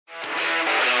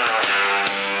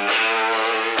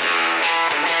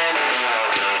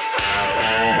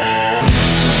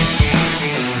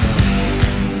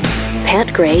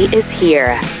Matt Gray is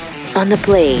here on the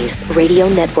Blaze Radio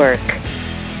Network.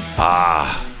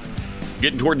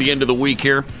 Getting toward the end of the week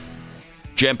here.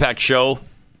 Jam-packed show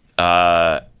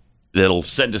that'll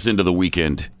send us into the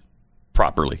weekend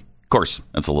properly. Of course,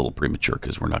 that's a little premature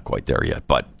because we're not quite there yet.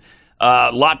 But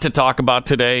a lot to talk about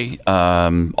today.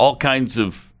 All kinds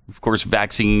of course,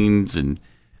 vaccines and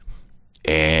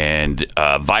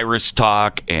virus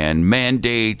talk and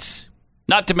mandates.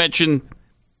 Not to mention,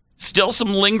 still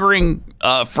some lingering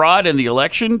fraud in the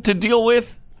election to deal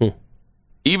with.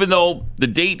 Even though the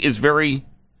date is very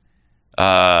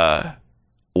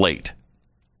late.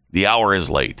 The hour is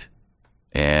late.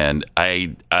 And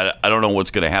I don't know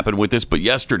what's going to happen with this, but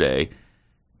yesterday,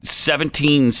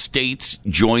 17 states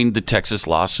joined the Texas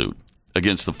lawsuit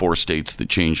against the 4 states that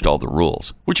changed all the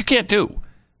rules, which you can't do.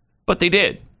 But they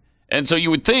did. And so you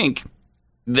would think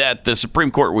that the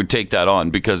Supreme Court would take that on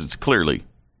because it's clearly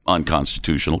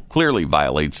unconstitutional, clearly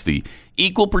violates the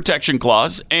Equal Protection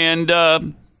Clause,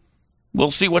 and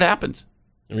we'll see what happens.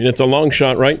 I mean, it's a long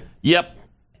shot, right? Yep.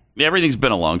 Everything's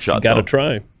been a long shot. You got to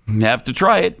try. Have to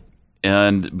try it.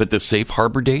 But the safe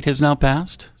harbor date has now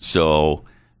passed. So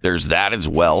there's that as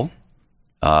well.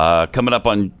 Coming up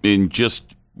in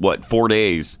just, 4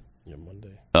 days? Yeah,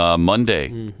 Monday.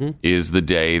 Monday is the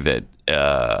day that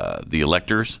the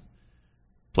electors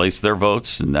place their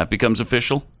votes, and that becomes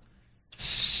official.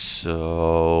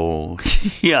 So,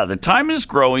 yeah, the time is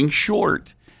growing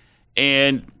short.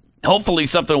 And hopefully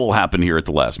something will happen here at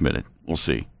the last minute. We'll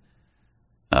see.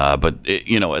 But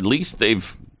at least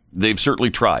they've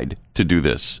certainly tried to do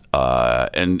this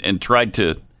and tried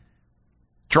to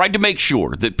make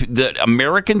sure that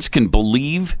Americans can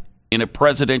believe in a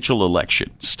presidential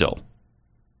election still,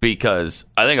 because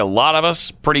I think a lot of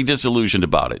us pretty disillusioned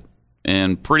about it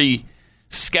and pretty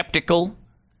skeptical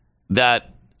that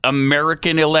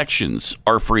American elections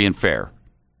are free and fair.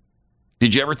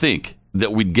 Did you ever think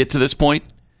that we'd get to this point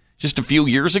just a few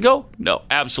years ago? No,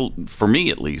 absolutely. For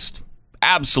me, at least,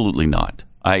 absolutely not.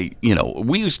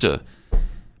 We used to,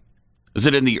 was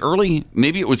it in the early,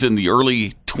 maybe it was in the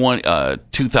early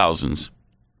 2000s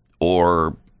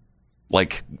or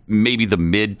like maybe the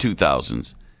mid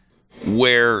 2000s,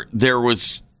 where there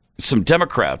was some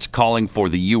Democrats calling for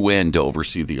the UN to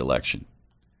oversee the election.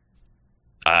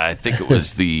 I think it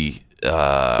was the...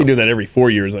 they do that every 4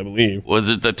 years, I believe. Was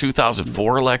it the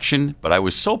 2004 election? But I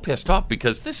was so pissed off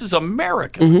because this is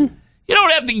America. Mm-hmm. You don't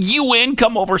have the UN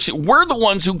come oversee. We're the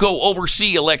ones who go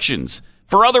oversee elections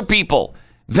for other people.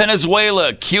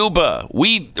 Venezuela, Cuba.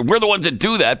 We're the ones that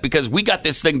do that because we got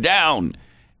this thing down.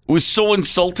 It was so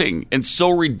insulting and so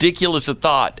ridiculous a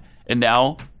thought. And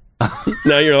now...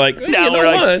 now you're like, now we're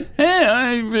like,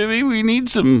 hey, maybe we need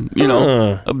some,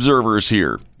 observers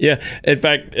here. Yeah. In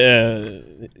fact,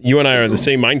 you and I are the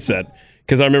same mindset,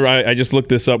 because I remember I just looked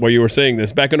this up while you were saying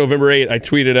this. Back on November 8th, I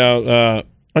tweeted out,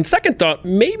 on second thought,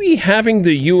 maybe having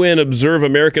the UN observe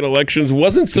American elections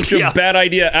wasn't such a bad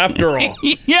idea after all.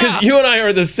 Because you and I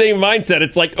are the same mindset.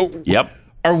 It's like,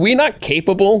 are we not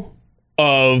capable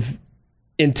of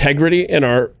integrity in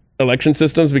our election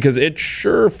systems? Because it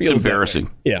sure feels it's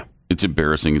embarrassing. Yeah. It's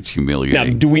embarrassing. It's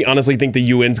humiliating. Now, do we honestly think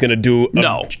the UN's going to do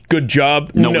a good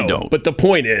job? No, we don't. But the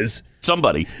point is,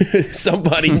 somebody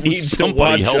needs to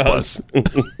watch help us.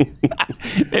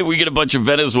 Maybe we get a bunch of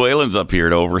Venezuelans up here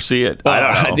to oversee it. I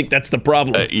don't know. I think that's the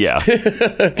problem. Yeah.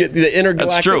 Get the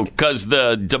intergalactic. That's true, because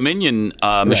the Dominion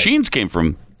machines came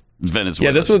from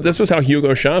Venezuela. Yeah, this was how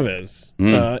Hugo Chavez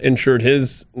ensured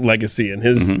his legacy and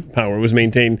his power was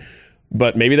maintained.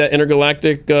 But maybe that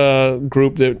intergalactic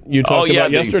group that you talked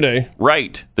about yesterday.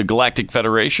 Right. The Galactic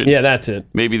Federation. Yeah, that's it.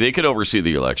 Maybe they could oversee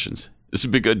the elections. This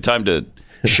would be a good time to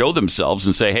show themselves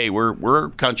and say, hey, we're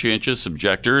conscientious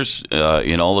objectors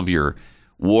in all of your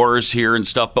wars here and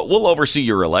stuff, but we'll oversee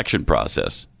your election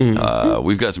process. Mm-hmm.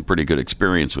 We've got some pretty good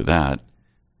experience with that.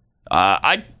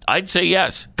 I'd say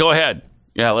yes. Go ahead.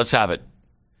 Yeah, let's have it.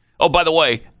 Oh, by the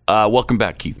way, welcome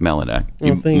back, Keith Malinak.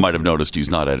 You might have noticed he's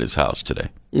not at his house today.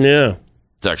 Yeah.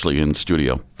 It's actually in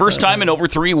studio. First time in over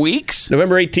 3 weeks.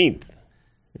 November 18th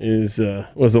was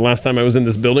the last time I was in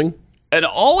this building. And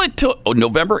all it took... Oh,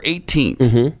 November 18th.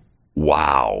 Mm-hmm.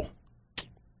 Wow.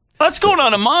 That's going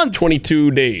on a month.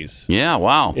 22 days. Yeah,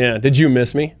 wow. Yeah. Did you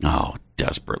miss me? Oh,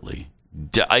 desperately.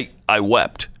 I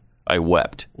wept. I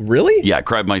wept. Really? Yeah, I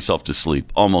cried myself to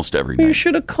sleep almost every night. You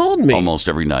should have called me. Almost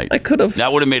every night. I could have.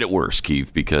 That would have made it worse,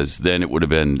 Keith, because then it would have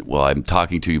been, well, I'm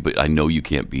talking to you, but I know you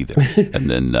can't be there. And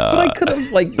then but I could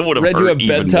have read hurt you a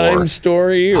bedtime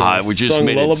story or it just sung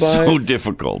made lullabies. it so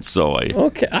difficult. So I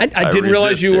didn't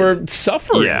realize you were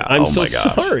suffering. Yeah. I'm my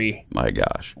gosh. sorry. My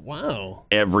gosh. Wow.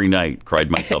 Every night,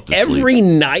 cried myself to sleep. Every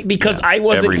night? Because I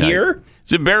wasn't here?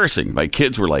 It's embarrassing. My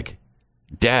kids were like,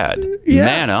 Dad,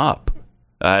 man up.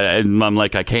 And I'm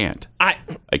like, I can't. I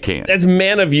can't. That's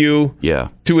man of you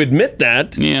to admit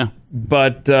that. Yeah.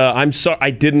 But I'm sorry. I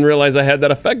didn't realize I had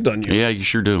that effect on you. Yeah, you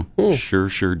sure do.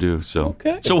 Sure do. So,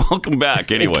 okay. So welcome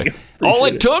back anyway. All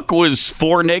it took was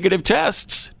 4 negative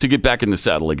tests to get back in the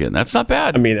saddle again. That's not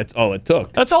bad. I mean, that's all it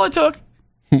took. That's all it took.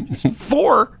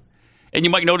 4. And you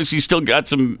might notice he's still got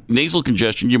some nasal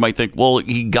congestion. You might think, well,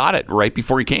 he got it right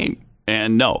before he came.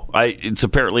 And no, it's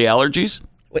apparently allergies.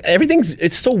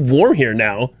 It's so warm here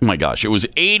now. Oh my gosh, it was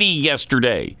 80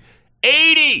 yesterday.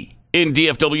 80 in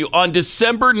DFW on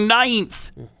December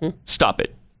 9th. Stop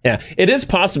it. Yeah, it is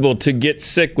possible to get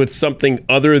sick with something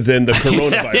other than the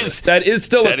coronavirus. That is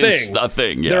still a thing. That is a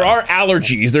thing, yeah. There are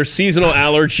allergies. There's seasonal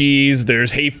allergies.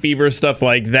 There's hay fever, stuff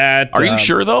like that. Are you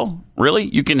sure, though? Really?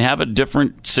 You can have a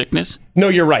different sickness? No,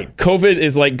 you're right. COVID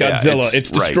is like Godzilla. It's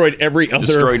destroyed every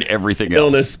other everything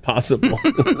illness else. possible.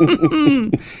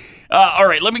 All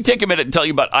right, let me take a minute and tell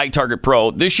you about iTarget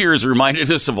Pro. This year has reminded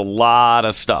us of a lot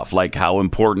of stuff, like how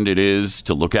important it is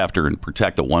to look after and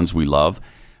protect the ones we love.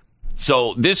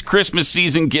 So this Christmas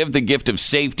season, give the gift of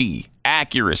safety,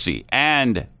 accuracy,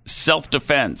 and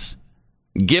self-defense.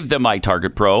 Give them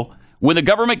iTarget Pro. When the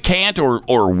government can't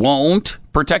or won't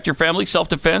protect your family,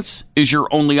 self-defense is your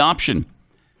only option.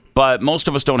 But most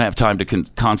of us don't have time to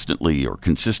constantly or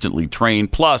consistently train.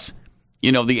 Plus,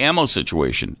 the ammo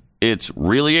situation. It's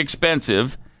really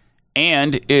expensive,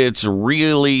 and it's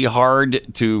really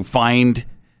hard to find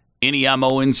any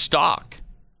ammo in stock.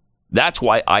 That's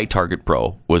why iTarget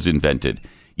Pro was invented.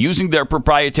 Using their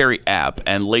proprietary app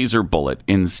and laser bullet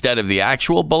instead of the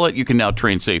actual bullet, you can now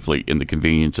train safely in the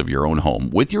convenience of your own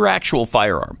home with your actual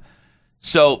firearm.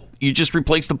 So you just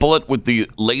replace the bullet with the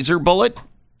laser bullet,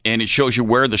 and it shows you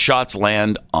where the shots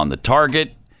land on the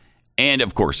target. And,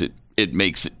 of course, it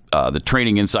makes the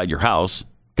training inside your house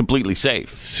completely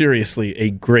safe. Seriously, a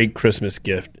great Christmas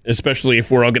gift, especially if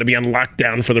we're all going to be on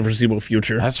lockdown for the foreseeable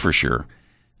future. That's for sure.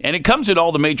 And it comes in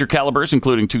all the major calibers,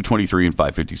 including .223 and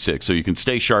 .556, so you can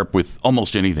stay sharp with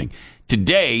almost anything.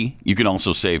 Today, you can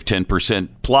also save 10%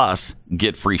 plus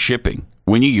get free shipping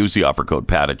when you use the offer code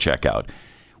PAT at checkout.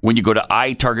 When you go to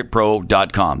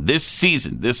itargetpro.com. This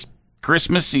season, this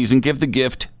Christmas season, give the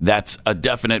gift that's a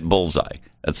definite bullseye.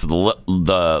 That's the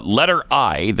letter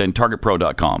I, then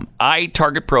targetpro.com.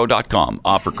 itargetpro.com,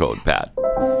 offer code PAT.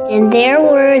 And there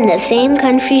were in the same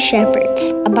country shepherds,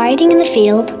 abiding in the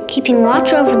field, keeping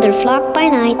watch over their flock by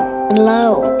night. And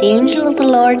lo, the angel of the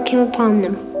Lord came upon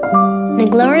them. And the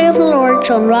glory of the Lord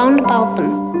shone round about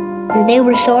them. And they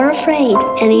were sore afraid.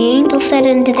 And the angel said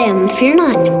unto them, Fear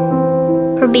not.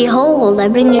 For behold, I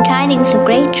bring you tidings of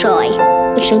great joy,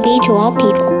 which shall be to all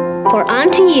people. For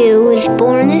unto you is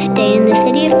born this day in the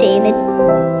city of David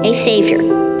a Savior,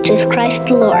 which is Christ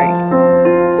the Lord.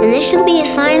 And this shall be a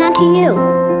sign unto you.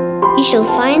 You shall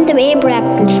find the babe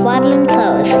wrapped in swaddling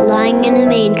clothes, lying in a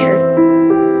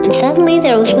manger. And suddenly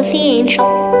there was with the angel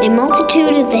a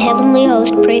multitude of the heavenly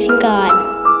host praising God,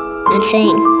 and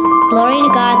saying, Glory to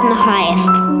God in the highest,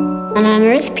 and on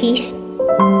earth peace,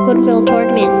 goodwill toward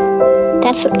men.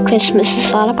 That's what Christmas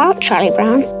is all about, Charlie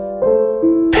Brown.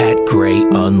 Pat Gray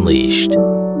Unleashed.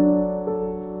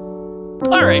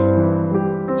 All right.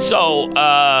 So,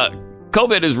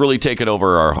 COVID has really taken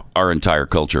over our entire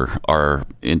culture, our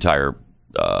entire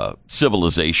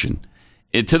civilization,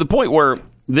 to the point where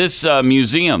this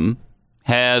museum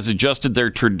has adjusted their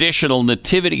traditional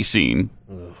nativity scene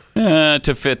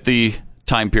to fit the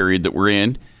time period that we're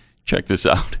in. Check this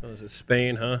out. Oh, is it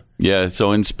Spain, huh? Yeah,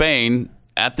 so in Spain,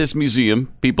 at this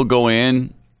museum, people go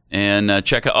in and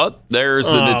check out. Oh, there's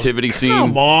the nativity scene.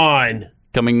 Come on.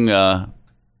 Coming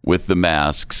with the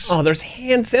masks. Oh, there's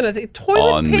hand sanitizer,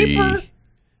 toilet on paper. The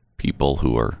people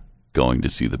who are going to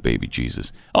see the baby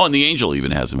Jesus. Oh, and the angel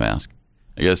even has a mask.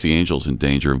 I guess the angel's in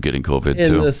danger of getting COVID, and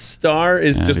too. And the star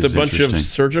is just a bunch of interesting.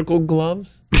 Surgical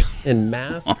gloves and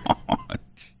masks.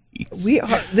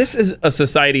 Oh, this is a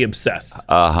society obsessed.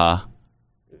 Uh-huh.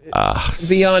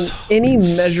 Beyond any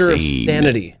measure of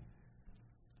sanity.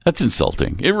 That's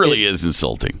insulting. It really is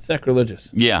insulting. Sacrilegious.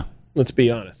 Yeah. Let's be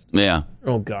honest. Yeah.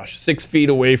 Oh, gosh. 6 feet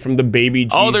away from the baby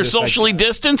Jesus. Oh, they're socially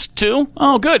distanced, too?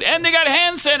 Oh, good. And they got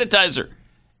hand sanitizer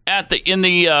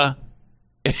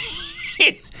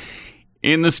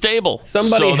in the stable.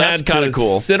 Somebody so that's had kind to of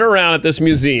cool. sit around at this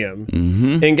museum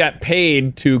and got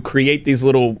paid to create these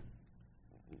little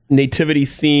nativity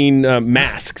scene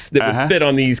masks that would fit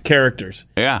on these characters.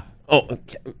 Yeah. Oh,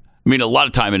 okay. I mean, a lot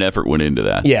of time and effort went into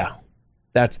that. Yeah.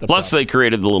 That's the Plus, problem. they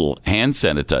created the little hand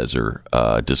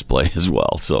sanitizer display as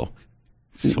well. So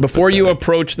before you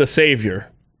approach the Savior,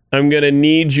 I'm going to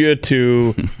need you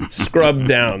to scrub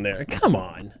down there. Come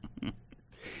on.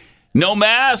 No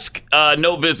mask,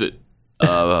 no visit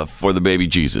for the baby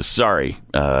Jesus. Sorry,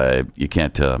 you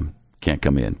can't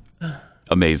come in.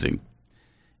 Amazing.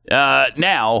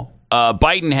 Now,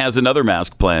 Biden has another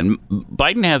mask plan.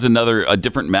 Biden has a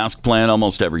different mask plan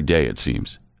almost every day, it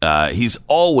seems. He's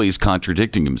always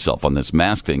contradicting himself on this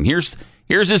mask thing. Here's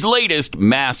his latest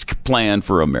mask plan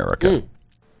for America.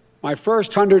 My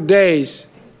first 100 days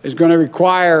is going to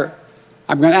require,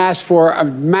 I'm going to ask for a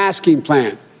masking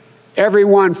plan.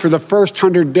 Everyone for the first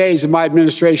 100 days of my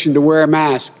administration to wear a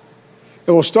mask.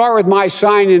 It will start with my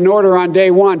signing an order on day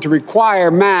one to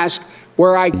require masks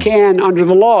where I can under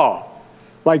the law,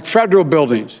 like federal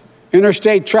buildings,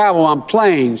 interstate travel on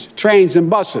planes, trains, and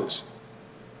buses.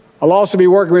 I'll also be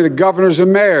working with the governors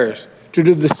and mayors to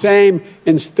do the same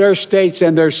in their states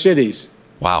and their cities.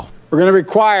 Wow. We're going to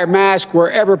require masks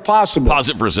wherever possible. Pause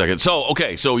it for a second. So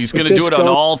he's going to do it on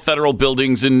all federal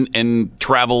buildings and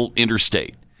travel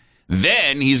interstate.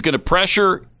 Then he's going to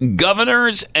pressure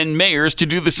governors and mayors to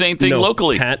do the same thing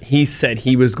locally. Pat, he said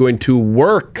he was going to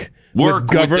work with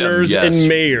governors and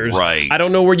mayors. Right. I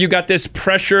don't know where you got this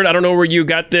pressured. I don't know where you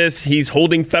got this. He's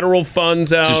holding federal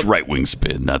funds out. Just right-wing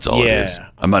spin. That's all it is.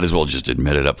 I might as well just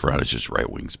admit it up front. It's just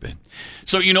right-wing spin.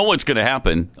 So you know what's going to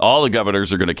happen. All the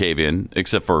governors are going to cave in,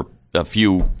 except for a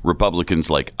few Republicans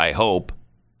like, I hope,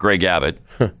 Greg Abbott.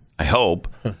 I hope.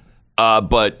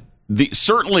 But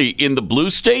certainly in the blue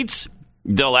states,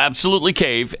 they'll absolutely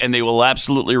cave, and they will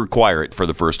absolutely require it for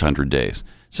the first 100 days.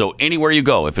 So anywhere you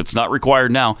go, if it's not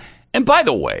required now, and by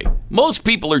the way, most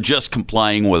people are just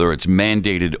complying whether it's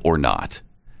mandated or not.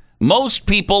 Most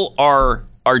people are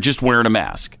just wearing a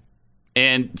mask.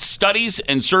 And studies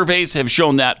and surveys have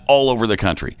shown that all over the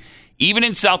country. Even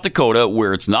in South Dakota,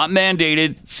 where it's not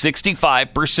mandated,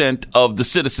 65% of the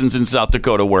citizens in South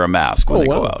Dakota wear a mask when they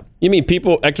go out. You mean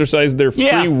people exercise their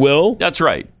free will? That's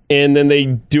right. And then they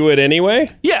do it anyway?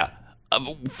 Yeah.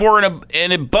 For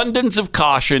an abundance of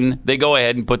caution, they go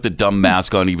ahead and put the dumb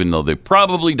mask on, even though they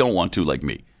probably don't want to, like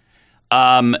me.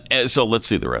 So let's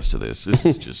see the rest of this. This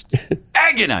is just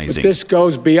agonizing. But this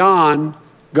goes beyond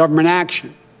government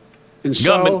action. And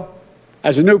so,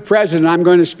 as a new president, I'm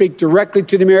going to speak directly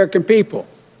to the American people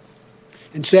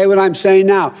and say what I'm saying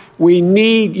now. We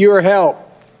need your help.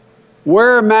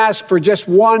 Wear a mask for just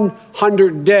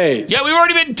 100 days. Yeah, we've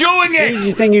already been doing it's it. the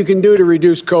easiest thing you can do to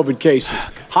reduce COVID cases,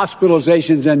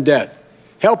 hospitalizations, and death.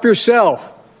 Help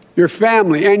yourself, your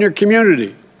family, and your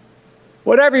community.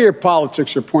 Whatever your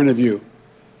politics or point of view,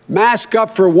 mask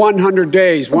up for 100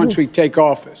 days once we take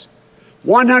office.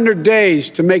 100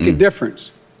 days to make a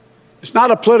difference. It's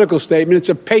not a political statement. It's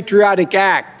a patriotic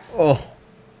act.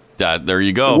 There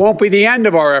you go. It won't be the end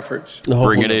of our efforts.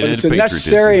 Bring it in. But it's a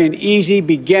necessary and easy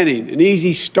beginning, an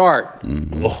easy start.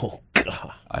 Mm-hmm. Oh,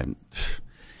 God.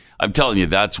 I'm telling you,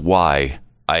 that's why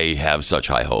I have such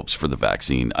high hopes for the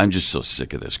vaccine. I'm just so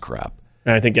sick of this crap.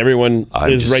 I think everyone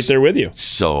is right there with you.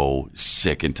 So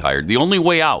sick and tired. The only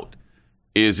way out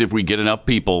is if we get enough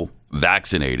people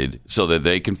vaccinated so that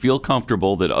they can feel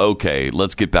comfortable that, okay,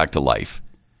 let's get back to life.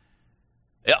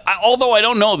 Although I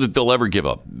don't know that they'll ever give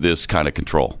up this kind of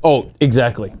control. Oh,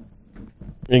 exactly.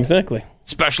 Exactly.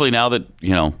 Especially now that,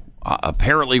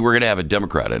 apparently we're going to have a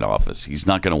Democrat in office. He's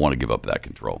not going to want to give up that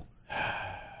control.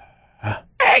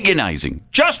 Agonizing.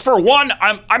 Just for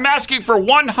I'm asking for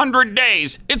 100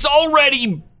 days. It's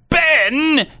already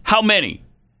been how many?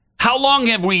 How long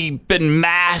have we been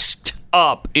masked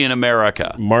up in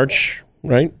America? March,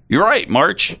 right? You're right.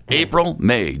 March, April,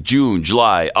 May, June,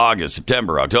 July, August,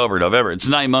 September, October, November. It's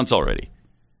 9 months already.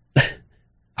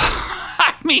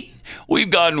 I mean, we've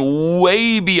gone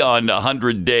way beyond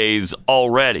 100 days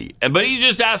already. But he's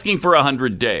just asking for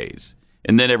 100 days.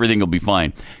 And then everything will be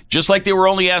fine. Just like they were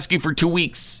only asking for 2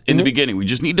 weeks in the beginning. We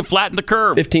just need to flatten the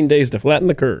curve. 15 days to flatten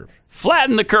the curve.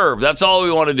 Flatten the curve. That's all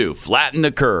we want to do. Flatten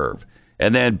the curve.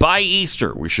 And then by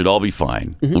Easter, we should all be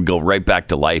fine. We'll go right back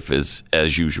to life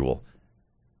as usual.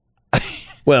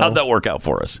 Well, how'd that work out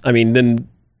for us? I mean, then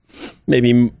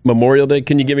maybe Memorial Day.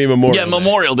 Can you give me Memorial Day? Yeah,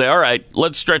 Memorial Day. All right.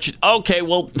 Let's stretch it. Okay,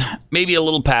 well, maybe a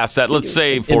little past that. Let's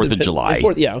say 4th of July.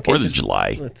 4th of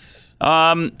July.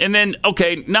 And then,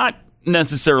 okay, not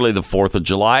necessarily the 4th of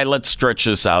July. Let's stretch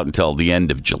this out until the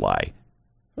end of July.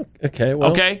 Okay.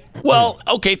 Well.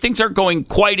 Okay. Things aren't going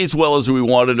quite as well as we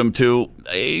wanted them to.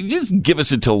 Just give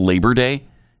us until Labor Day.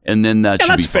 And then that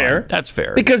should be fair. Fine. That's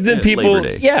fair. Because then people,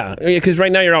 because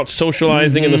right now you're out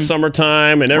socializing in the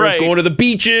summertime and everyone's going to the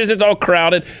beaches. It's all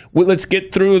crowded. Let's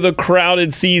get through the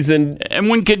crowded season. And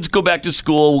when kids go back to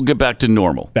school, we'll get back to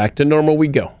normal. Back to normal we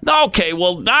go. Okay,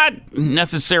 well, not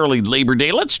necessarily Labor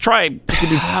Day. Let's try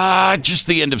just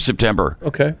the end of September.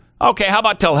 Okay, how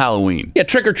about till Halloween? Yeah,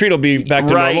 trick or treat will be back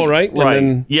to normal, right? Right.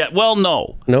 And then...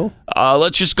 No. No?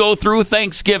 Let's just go through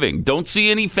Thanksgiving. Don't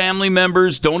see any family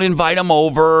members. Don't invite them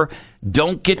over.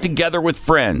 Don't get together with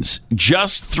friends.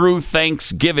 Just through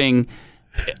Thanksgiving.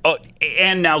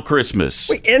 And now Christmas.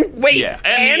 And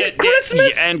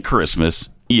Christmas? And Christmas.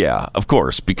 Yeah, of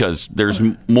course, because there's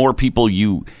more people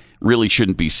you really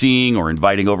shouldn't be seeing or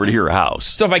inviting over to your house.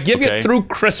 So if I give you through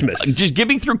Christmas. Just give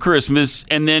me through Christmas,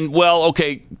 and then,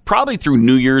 probably through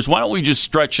New Year's. Why don't we just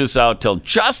stretch this out till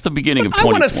just the beginning of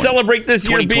 2020? I want to celebrate this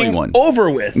year being over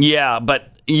with. Yeah,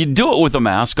 but you do it with a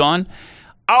mask on.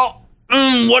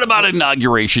 What about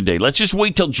Inauguration Day? Let's just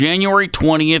wait till January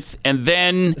 20th, and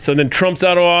then... So then Trump's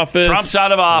out of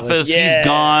office. He's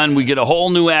gone. We get a whole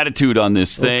new attitude on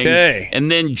this thing. Okay. And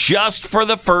then just for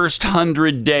the first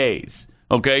 100 days...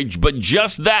 Okay, but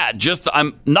just that.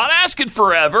 I'm not asking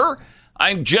forever.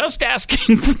 I'm just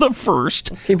asking for the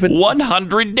first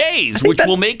 100 days, which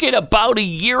will make it about a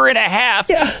year and a half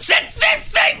since this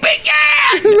thing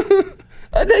began.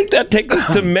 I think that takes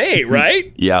us to May,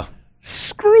 right? Yeah.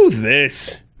 Screw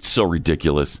this. It's so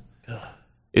ridiculous.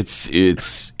 It's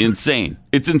insane.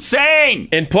 It's insane.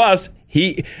 And plus,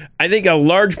 I think a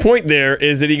large point there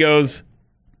is that he goes,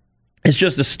 it's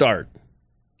just a start.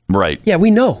 Right. Yeah,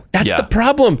 we know. That's the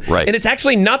problem. Right. And it's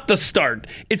actually not the start.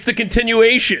 It's the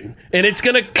continuation. And it's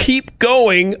going to keep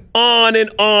going on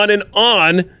and on and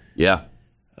on. Yeah.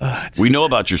 We know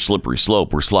about your slippery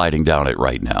slope. We're sliding down it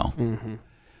right now. Mm-hmm.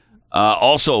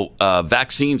 Also,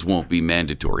 vaccines won't be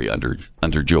mandatory under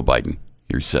Joe Biden,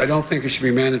 he says. I don't think it should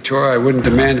be mandatory. I wouldn't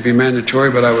demand to be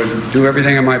mandatory, but I would do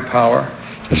everything in my power.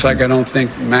 Just like I don't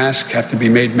think masks have to be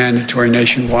made mandatory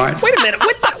nationwide. Wait a minute.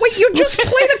 Wait, you just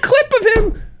played a clip of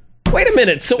him. Wait a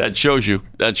minute. So that shows you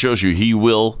he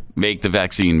will make the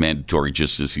vaccine mandatory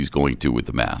just as he's going to with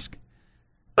the mask.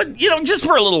 But, just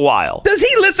for a little while. Does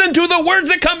he listen to the words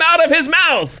that come out of his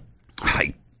mouth?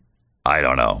 I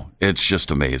don't know. It's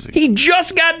just amazing. He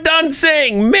just got done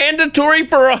saying mandatory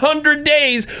for 100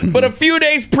 days, but a few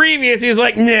days previous, he's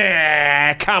like,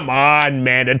 nah, come on,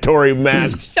 mandatory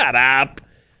mask. Shut up.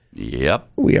 Yep.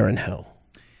 We are in hell.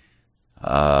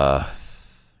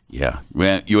 Yeah,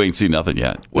 man, you ain't seen nothing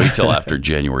yet. Wait till after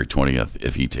January 20th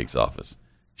if he takes office.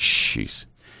 Jeez.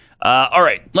 All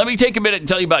right, let me take a minute and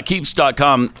tell you about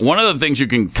Keeps.com. One of the things you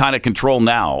can kind of control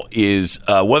now is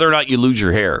whether or not you lose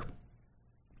your hair.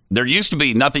 There used to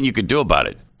be nothing you could do about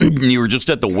it. You were just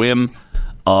at the whim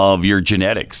of your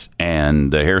genetics,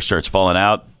 and the hair starts falling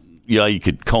out. You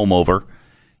could comb over.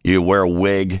 You wear a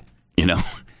wig.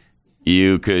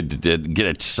 You could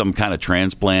get some kind of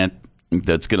transplant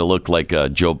that's going to look like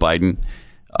Joe Biden.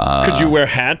 Could you wear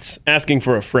hats asking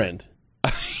for a friend?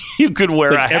 You could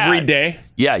wear a hat. Every day?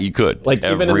 Yeah, you could. Like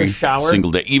every even in the shower?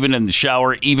 Single day. Even in the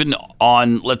shower, even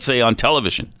on, let's say, on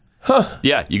television. Huh.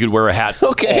 Yeah, you could wear a hat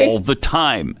all the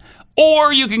time.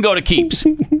 Or you can go to Keeps.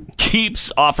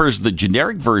 Keeps offers the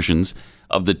generic versions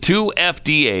of the 2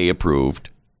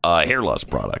 FDA-approved hair loss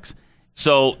products.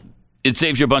 So it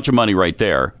saves you a bunch of money right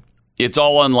there. It's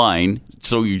all online,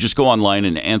 so you just go online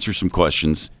and answer some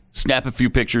questions, snap a few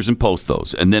pictures and post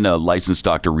those, and then a licensed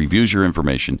doctor reviews your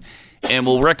information and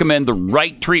will recommend the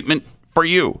right treatment for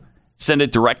you. Send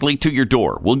it directly to your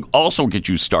door. We'll also get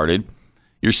you started.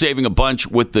 You're saving a bunch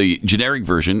with the generic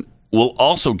version. We'll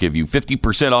also give you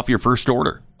 50% off your first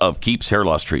order of Keeps hair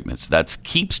loss treatments. That's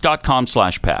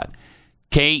keeps.com/Pat.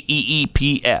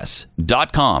 KEEPS.com/Pat.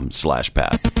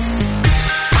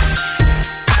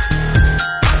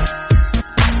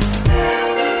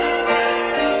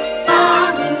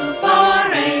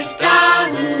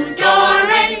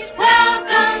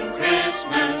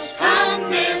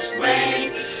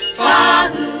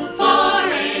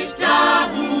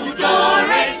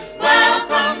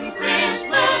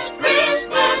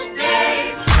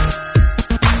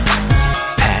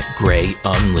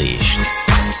 Unleashed.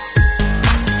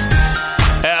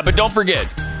 But don't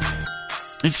forget,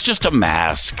 it's just a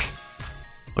mask.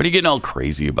 What are you getting all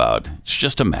crazy about? It's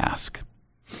just a mask.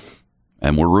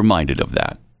 And we're reminded of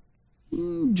that.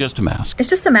 Just a mask. It's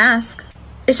just a mask.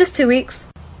 It's just 2 weeks.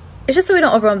 It's just so we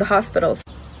don't overwhelm the hospitals.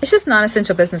 It's just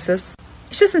non-essential businesses.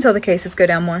 It's just until the cases go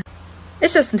down more.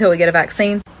 It's just until we get a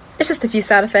vaccine. It's just a few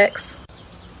side effects.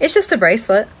 It's just a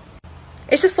bracelet.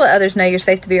 It's just to let others know you're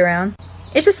safe to be around.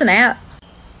 It's just an app.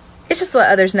 It's just to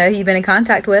let others know who you've been in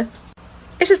contact with.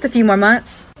 It's just a few more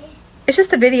months. It's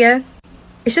just a video.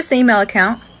 It's just an email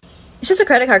account. It's just a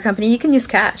credit card company you can use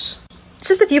cash. It's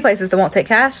just a few places that won't take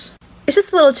cash. It's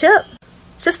just a little chip.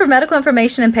 It's just for medical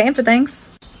information and paying for things.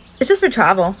 It's just for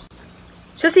travel.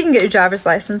 It's just so you can get your driver's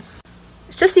license.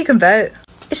 It's just so you can vote.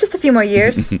 It's just a few more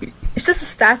years. It's just a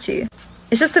statue.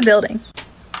 It's just a building.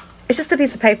 It's just a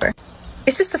piece of paper.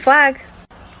 It's just a flag.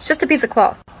 It's just a piece of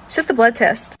cloth. It's just a blood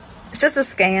test. It's just a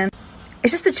scan.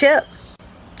 It's just a chip.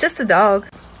 It's just a dog.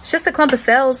 It's just a clump of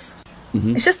cells.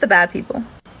 It's just the bad people.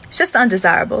 It's just the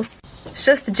undesirables. It's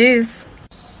just the Jews.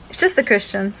 It's just the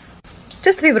Christians.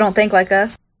 Just the people who don't think like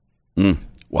us.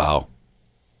 Wow.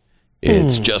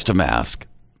 It's just a mask.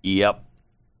 Yep.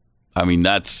 I mean,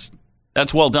 that's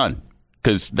well done,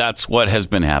 because that's what has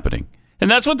been happening.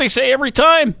 And that's what they say every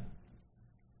time.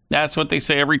 That's what they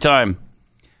say every time.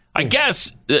 I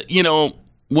guess,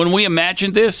 when we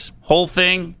imagined this whole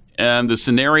thing and the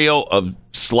scenario of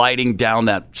sliding down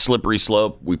that slippery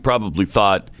slope, we probably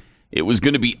thought it was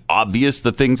going to be obvious,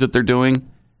 the things that they're doing,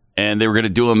 and they were going to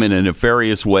do them in a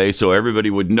nefarious way so everybody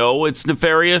would know it's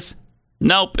nefarious.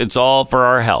 Nope, it's all for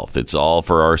our health. It's all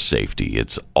for our safety.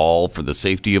 It's all for the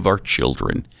safety of our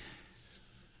children.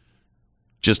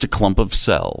 Just a clump of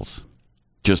cells.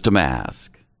 Just a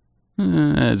mask.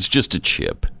 It's just a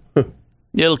chip.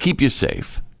 It'll keep you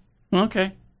safe.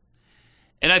 Okay.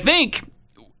 And I think,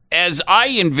 as I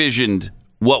envisioned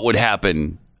what would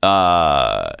happen,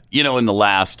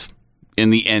 in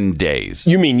the end days.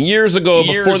 You mean years ago,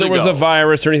 before there was a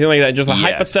virus or anything like that? Just a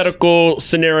hypothetical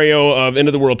scenario of end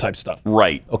of the world type stuff.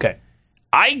 Right. Okay.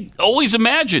 I always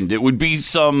imagined it would be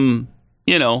some,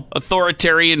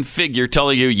 authoritarian figure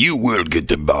telling you, you will get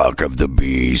the mark of the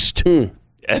beast. And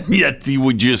yet he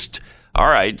would just, all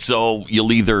right, so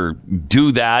you'll either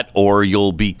do that or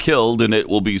you'll be killed, and it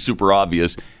will be super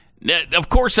obvious. Of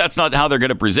course, that's not how they're going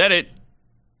to present it.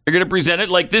 They're going to present it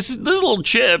like this little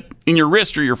chip in your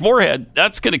wrist or your forehead.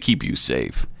 That's going to keep you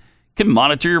safe. It can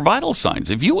monitor your vital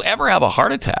signs. If you ever have a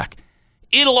heart attack,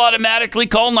 it'll automatically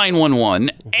call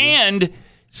 911 and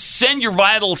send your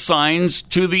vital signs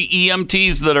to the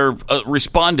EMTs that are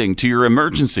responding to your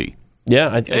emergency.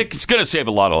 Yeah. It's going to save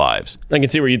a lot of lives. I can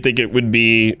see where you'd think it would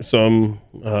be some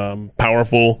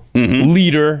powerful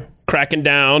leader cracking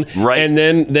down. Right. And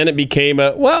then it became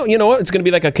you know what? It's going to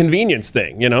be like a convenience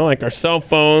thing, like our cell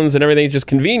phones and everything's just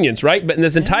convenience, right? But in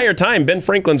this entire time, Ben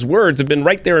Franklin's words have been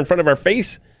right there in front of our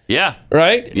face. Yeah.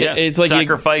 Right? Yes. It's like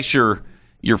sacrifice your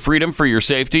freedom for your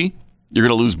safety. You're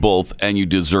going to lose both, and you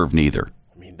deserve neither.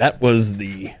 I mean, that was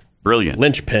the brilliant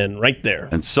linchpin right there.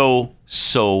 And so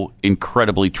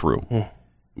incredibly true.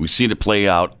 We've seen it play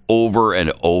out over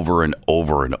and over and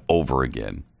over and over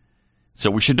again. So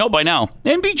we should know by now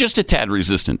and be just a tad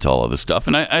resistant to all of this stuff.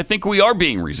 And I think we are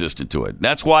being resistant to it.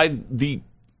 That's why the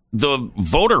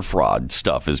voter fraud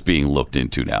stuff is being looked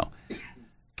into now.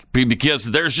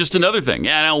 Because there's just another thing.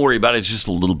 Yeah, don't worry about it. It's just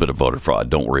a little bit of voter fraud.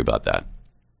 Don't worry about that.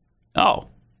 Oh,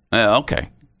 okay.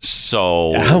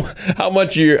 So how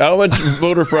much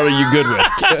voter fraud are you good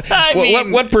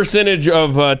with? What percentage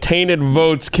of tainted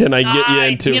votes can I get you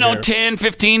into? 10,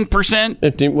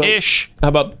 15% ish. How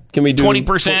about, can we do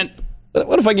 20%?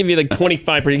 What if I give you like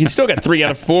 25%? You still got 3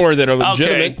 out of 4 that are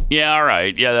legitimate. Okay. Yeah, all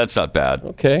right. Yeah, that's not bad.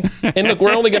 Okay. And look,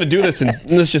 we're only going to do this, and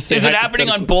let's just say, is it happening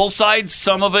on both sides?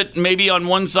 Some of it maybe on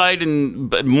one side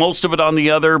and most of it on the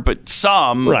other, but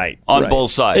some on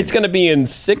both sides. It's going to be in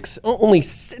 6.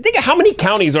 Think of how many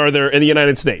counties are there in the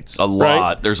United States? A lot.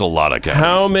 Right? There's a lot of counties.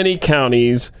 How many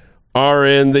counties are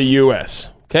in the U.S.?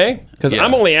 Okay? Because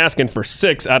I'm only asking for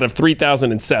 6 out of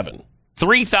 3,007.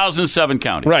 3,007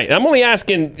 counties. Right. I'm only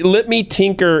asking, let me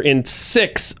tinker in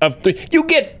 6 of 3. You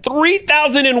get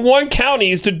 3,001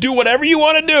 counties to do whatever you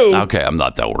want to do. Okay, I'm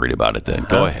not that worried about it then.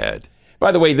 Go ahead.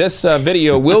 By the way, this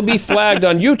video will be flagged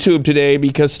on YouTube today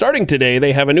because starting today,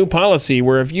 they have a new policy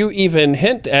where if you even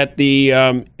hint at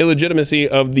the illegitimacy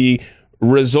of the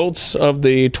results of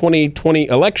the 2020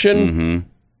 election.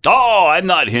 Oh, I'm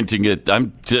not hinting it.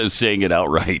 I'm just saying it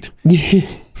outright.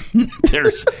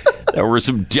 There were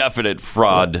some definite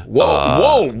fraud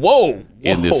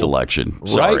in this election.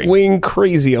 Sorry. Right-wing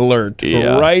crazy alert.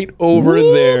 Yeah. Right over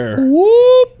there.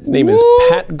 His name is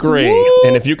Pat Gray.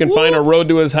 And if you can find a road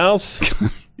to his house,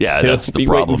 yeah, that's the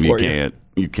problem. You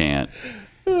can't.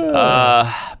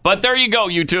 But there you go,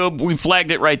 YouTube. We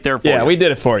flagged it right there for you. Yeah, we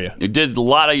did it for you. You did a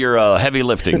lot of your heavy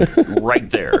lifting right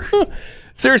there.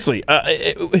 Seriously,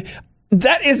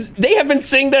 they have been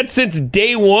saying that since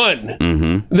day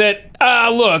one. That,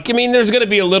 look, I mean, there's going to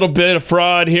be a little bit of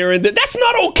fraud here and there. That's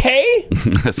not okay.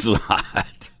 That's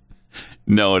not.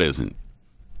 No, it isn't.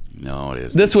 No, it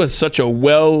isn't. This was such a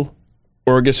well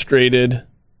orchestrated.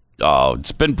 Oh,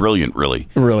 it's been brilliant, really.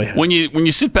 Really. When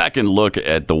you sit back and look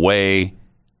at the way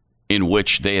in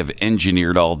which they have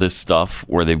engineered all this stuff,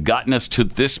 where they've gotten us to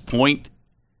this point,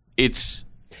 it's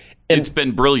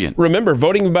been brilliant. Remember,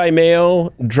 voting by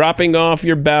mail, dropping off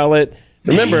your ballot.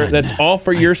 Remember, that's all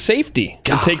for your safety.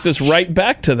 Gosh. It takes us right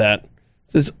back to that.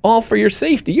 This is all for your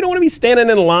safety. You don't want to be standing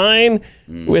in line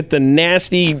with the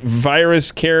nasty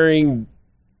virus-carrying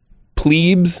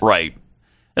plebes. Right.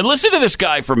 And listen to this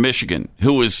guy from Michigan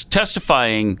who was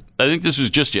testifying, I think this was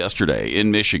just yesterday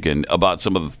in Michigan, about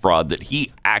some of the fraud that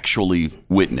he actually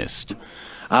witnessed.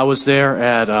 I was there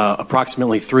at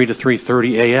approximately 3 to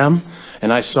 3:30 a.m.,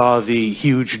 and I saw the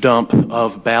huge dump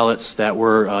of ballots that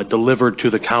were delivered to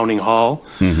the counting hall.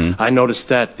 Mm-hmm. I noticed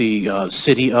that the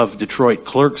City of Detroit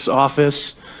Clerk's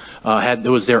office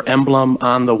there was their emblem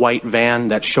on the white van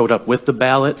that showed up with the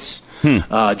ballots.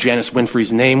 Janice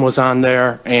Winfrey's name was on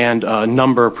there, and a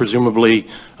number presumably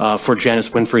for Janice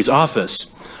Winfrey's office.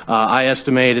 I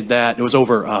estimated that it was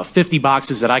over 50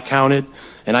 boxes that I counted,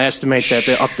 and I estimate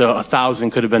that up to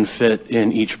 1,000 could have been fit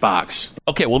in each box.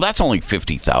 Okay, well, that's only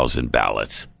 50,000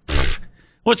 ballots.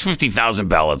 What's 50,000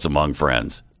 ballots among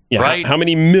friends? Yeah, right? How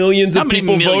many millions of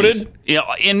people voted? You know,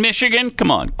 in Michigan? Come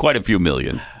on, quite a few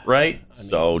million, right?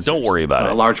 So don't worry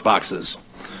about it. Large boxes.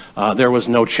 There was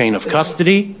no chain of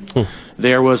custody.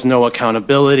 There was no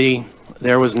accountability.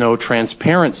 There was no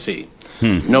transparency.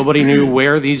 Nobody knew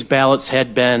where these ballots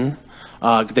had been.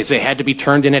 They had to be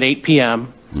turned in at 8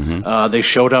 p.m. Mm-hmm. They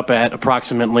showed up at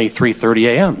approximately 3:30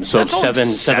 a.m. So That's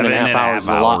seven and a half hours.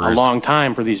 A long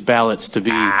time for these ballots to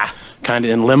be kind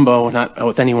of in limbo, not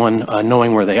with anyone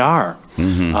knowing where they are.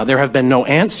 Mm-hmm. There have been no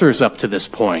answers up to this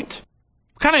point.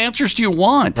 What kind of answers do you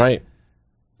want? Right.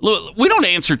 Look, we don't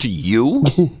answer to you.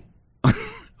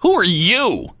 Who are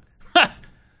you?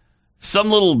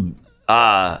 Some little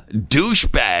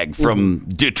douchebag from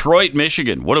Detroit,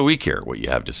 Michigan. What do we care what you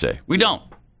have to say? We don't.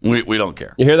 We don't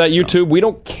care. You hear that, YouTube? We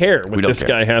don't care what this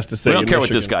guy has to say. We don't care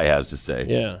what this guy has to say.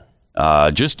 Yeah.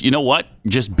 Just, you know what?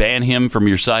 Just ban him from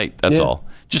your site. That's all.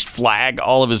 Just flag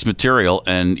all of his material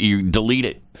and you delete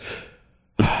it.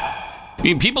 I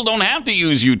mean, people don't have to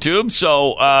use YouTube,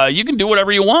 so you can do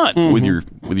whatever you want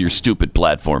with your stupid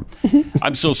platform.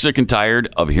 I'm so sick and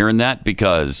tired of hearing that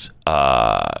because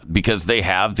they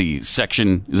have the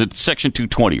section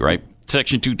 220, right?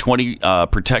 Section 220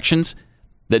 protections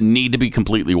that need to be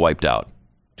completely wiped out.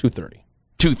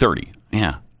 230.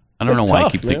 Yeah. I don't know why I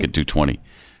keep thinking 220.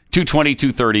 220,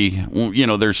 230, well, you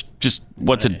know, there's just,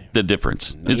 the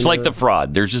difference? It's like the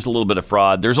fraud. There's just a little bit of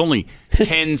fraud. There's only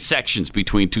 10 sections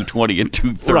between 220 and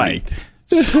 230. Right.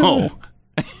 So,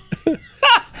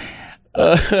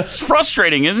 it's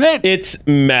frustrating, isn't it? It's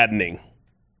maddening.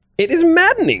 It is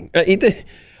maddening.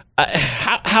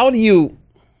 How do you,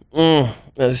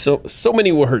 so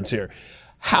many words here.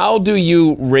 How do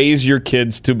you raise your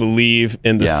kids to believe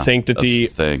in the sanctity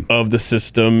of the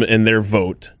system and their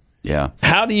vote? Yeah.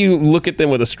 How do you look at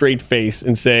them with a straight face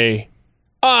and say,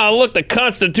 look, the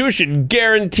Constitution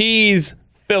guarantees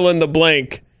fill in the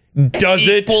blank. Does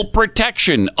it? Equal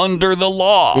protection under the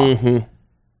law. Mm-hmm.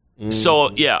 Mm-hmm. So,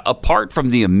 apart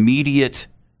from the immediate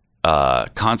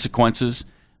consequences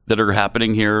that are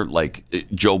happening here, like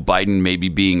Joe Biden maybe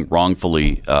being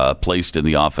wrongfully placed in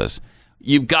the office,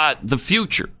 you've got the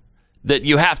future that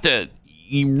you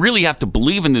really have to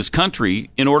believe in this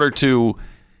country in order to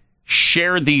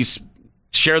share this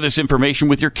information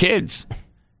with your kids,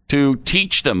 to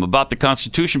teach them about the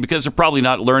Constitution, because they're probably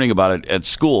not learning about it at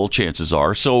school, chances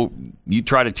are. So you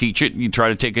try to teach it, you try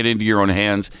to take it into your own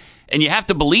hands, and you have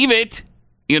to believe it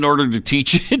in order to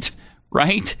teach it,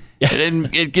 right? And then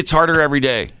it gets harder every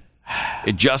day.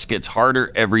 It just gets harder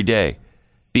every day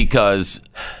because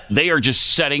they are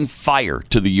just setting fire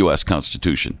to the U.S.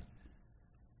 Constitution.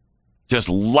 Just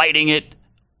lighting it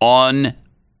on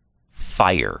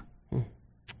fire.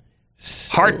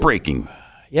 Heartbreaking.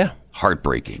 Yeah.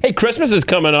 Heartbreaking. Hey, Christmas is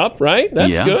coming up, right?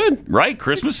 That's good. Right.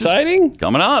 Christmas exciting. Is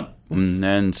coming up.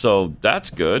 And so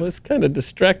that's good. Let's kind of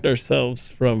distract ourselves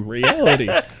from reality.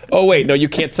 Oh, wait. No, you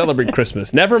can't celebrate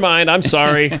Christmas. Never mind. I'm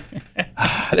sorry.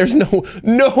 There's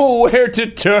nowhere to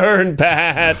turn,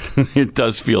 Pat. It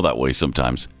does feel that way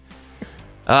sometimes.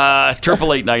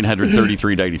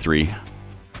 888-900-3393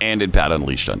 and at Pat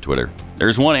Unleashed on Twitter.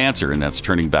 There's one answer, and that's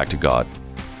turning back to God.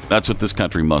 That's what this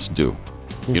country must do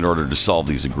in order to solve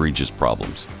these egregious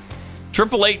problems.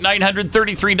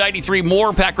 888-900-3393.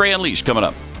 More Pat Gray Unleashed coming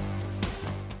up.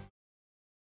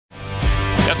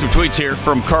 Got some tweets here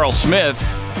from Carl Smith.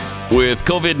 With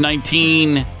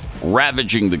COVID-19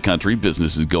 ravaging the country,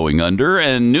 businesses going under,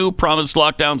 and new promised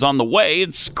lockdowns on the way,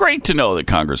 it's great to know that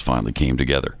Congress finally came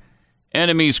together.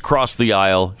 Enemies crossed the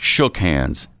aisle, shook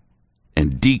hands,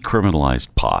 and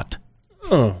decriminalized pot.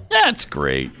 Oh. That's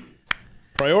great.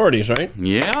 Priorities, right?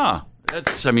 Yeah.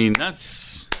 That's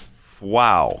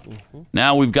wow. Mm-hmm.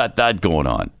 Now we've got that going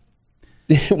on.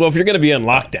 Well, if you're going to be on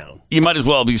lockdown, you might as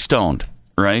well be stoned,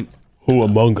 right? Who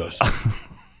among us?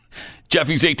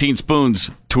 Jeffy's 18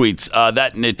 Spoons tweets,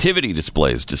 that nativity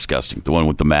display is disgusting. The one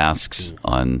with the masks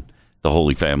on the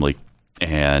Holy Family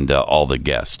and all the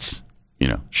guests,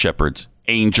 shepherds,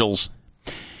 angels.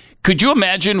 Could you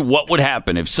imagine what would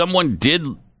happen if someone did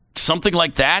something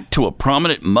like that to a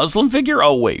prominent Muslim figure?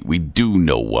 Oh, wait, we do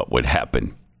know what would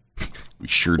happen. We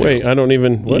sure do. Wait, I don't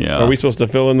even... What? Yeah. Are we supposed to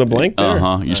fill in the blank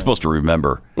there? You're supposed to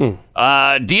remember.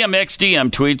 DMXDM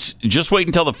tweets, just wait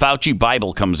until the Fauci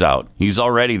Bible comes out. He's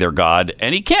already their God,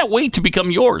 and he can't wait to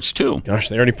become yours, too. Gosh,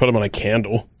 they already put him on a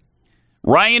candle.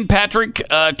 Ryan Patrick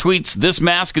tweets, this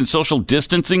mask and social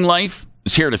distancing life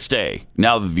is here to stay.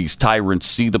 Now that these tyrants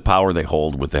see the power they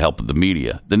hold with the help of the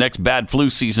media. The next bad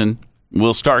flu season,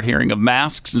 we'll start hearing of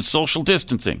masks and social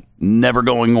distancing. Never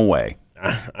going away.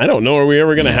 I don't know. Are we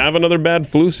ever going to have another bad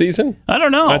flu season? I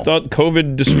don't know. I thought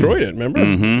COVID destroyed it, remember?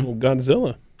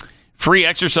 Godzilla. Free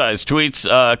Exercise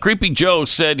tweets, Creepy Joe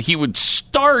said he would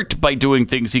start by doing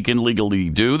things he can legally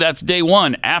do. That's day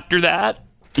one. After that,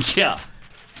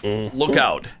 look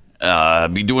out.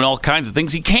 Be doing all kinds of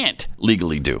things he can't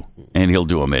legally do, and he'll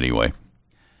do them anyway.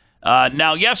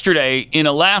 Now, yesterday, in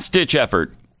a last-ditch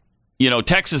effort,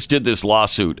 Texas did this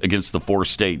lawsuit against the four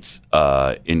states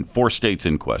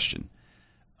in question.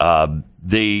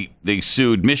 They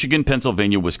sued Michigan,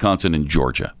 Pennsylvania, Wisconsin, and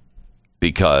Georgia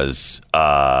because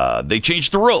they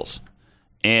changed the rules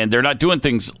and they're not doing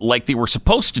things like they were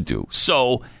supposed to do.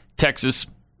 So Texas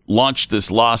launched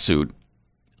this lawsuit.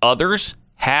 Others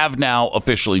have now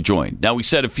officially joined. Now, we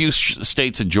said a few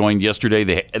states had joined yesterday.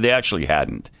 They actually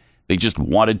hadn't. They just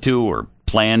wanted to or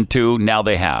planned to. Now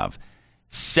they have.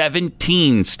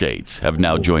 17 states have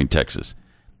now joined Texas.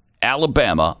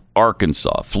 Alabama,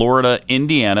 Arkansas, Florida,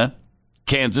 Indiana,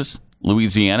 Kansas,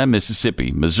 Louisiana,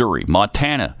 Mississippi, Missouri,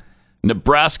 Montana,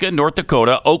 Nebraska, North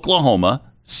Dakota, Oklahoma,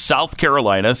 South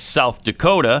Carolina, South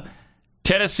Dakota,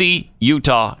 Tennessee,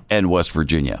 Utah, and West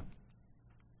Virginia.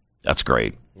 That's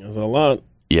great. That's a lot.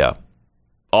 Yeah.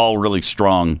 All really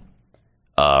strong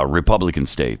Republican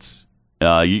states.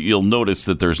 You'll notice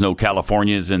that there's no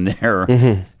Californias in there.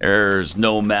 Mm-hmm. There's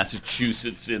no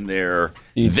Massachusetts in there.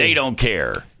 They don't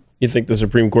care. You think the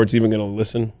Supreme Court's even going to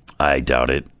listen? I doubt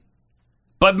it.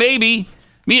 But maybe.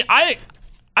 I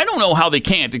don't know how they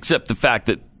can't, except the fact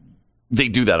that they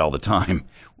do that all the time.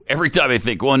 Every time I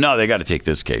think, well, no, they got to take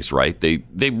this case, right? They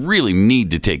really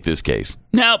need to take this case.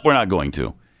 No, we're not going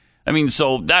to.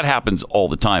 So that happens all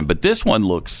the time. But this one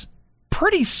looks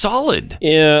pretty solid.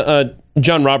 Yeah,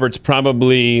 John Roberts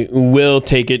probably will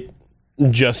take it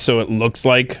just so it looks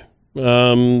like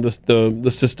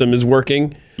the system is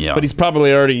working. Yeah. But he's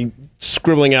probably already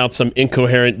scribbling out some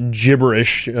incoherent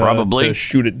gibberish to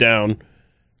shoot it down.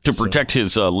 To protect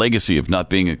his legacy of not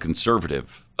being a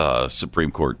conservative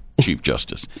Supreme Court Chief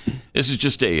Justice. This is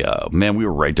just we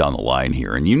were right down the line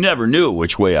here, and you never knew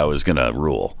which way I was going to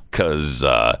rule, because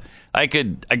I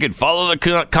could follow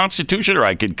the Constitution or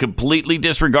I could completely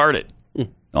disregard it.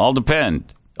 All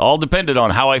depended on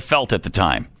how I felt at the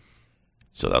time.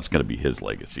 So that's going to be his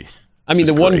legacy.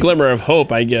 The one glimmer of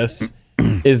hope, I guess,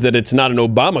 is that it's not an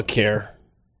Obamacare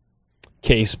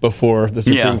case before the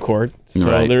Supreme Court.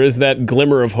 So there is that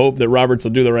glimmer of hope that Roberts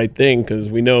will do the right thing, because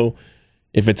we know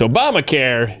if it's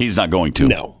Obamacare, he's not going to.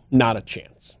 No, not a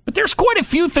chance. But there's quite a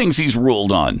few things he's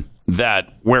ruled on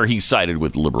where he sided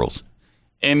with liberals.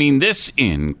 This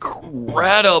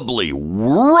incredibly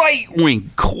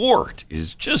right-wing court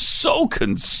is just so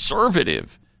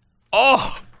conservative.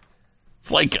 Oh, it's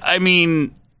like,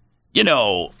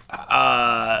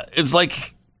 it's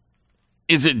like,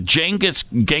 is it Genghis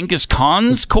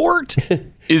Khan's court?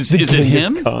 Is it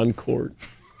him? Genghis Khan court.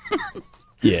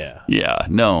 Yeah. Yeah.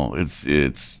 No,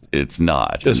 it's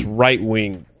not. Just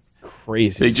right-wing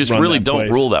crazy. They just really don't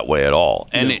rule that way at all.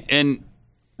 And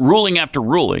ruling after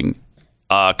ruling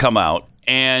come out,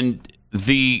 and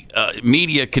the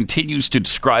media continues to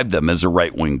describe them as a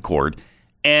right-wing court.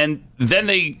 And then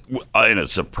they, in a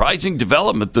surprising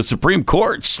development, the Supreme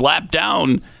Court slapped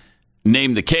down,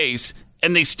 named the case,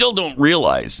 and they still don't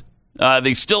realize.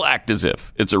 They still act as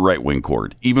if it's a right-wing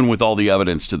court, even with all the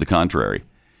evidence to the contrary.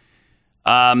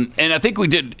 And I think we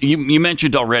did. You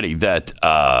mentioned already that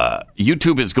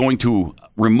YouTube is going to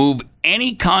remove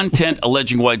any content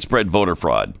alleging widespread voter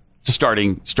fraud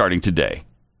starting today.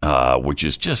 which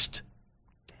is just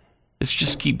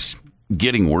keeps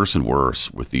getting worse and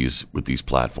worse with these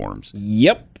platforms.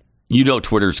 Yep.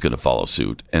 Twitter's going to follow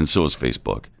suit, and so is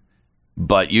Facebook.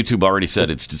 But YouTube already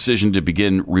said its decision to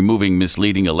begin removing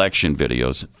misleading election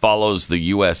videos follows the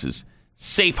U.S.'s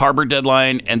safe harbor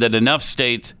deadline, and that enough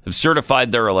states have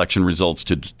certified their election results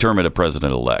to determine a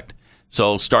president-elect.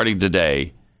 So starting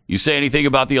today, you say anything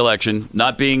about the election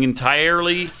not being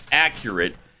entirely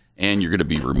accurate, and you're going to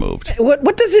be removed.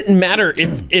 What does it matter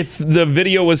if the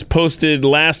video was posted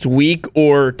last week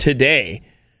or today?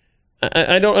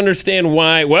 I don't understand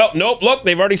why. Well, nope, look,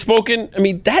 they've already spoken. I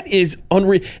mean, that is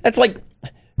unreal. That's like,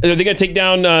 are they going to take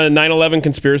down 9/11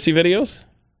 conspiracy videos?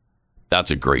 That's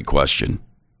a great question.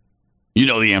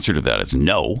 The answer to that is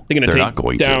no. They're not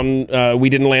going down we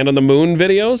didn't land on the moon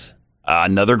videos?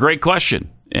 Another great question.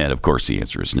 And of course, the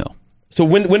answer is no. So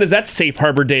when does that safe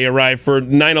harbor day arrive for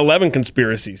 9/11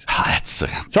 conspiracies?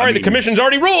 The commission's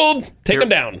already ruled. Take them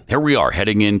down. Here we are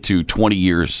heading into 20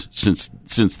 years since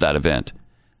that event.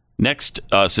 Next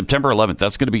September 11th,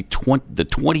 that's going to be the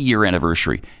 20-year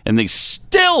anniversary. And they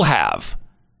still have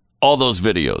all those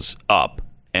videos up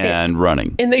and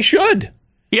running. And they should.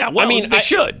 Yeah, well, they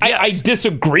should. Yes. I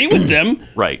disagree with them.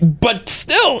 Right. But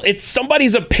still, it's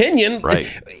somebody's opinion. Right.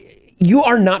 You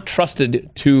are not trusted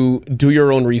to do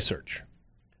your own research.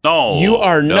 No. You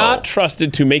are not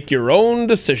trusted to make your own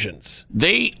decisions.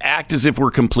 They act as if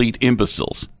we're complete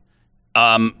imbeciles.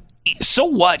 So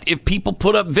what if people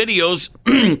put up videos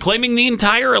claiming the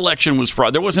entire election was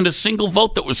fraud? There wasn't a single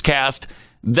vote that was cast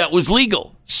that was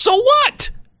legal. So what?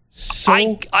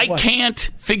 I can't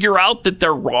figure out that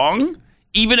they're wrong,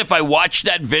 even if I watch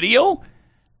that video.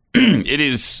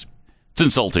 It's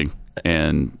insulting.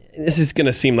 And this is going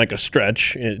to seem like a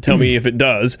stretch. Tell me if it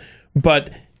does.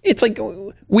 But it's like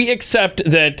we accept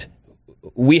that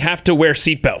we have to wear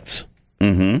seatbelts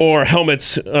or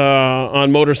helmets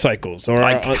on motorcycles. Or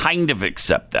I kind of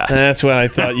accept that. That's what I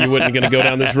thought. You weren't going to go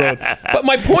down this road. But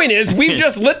my point is, we've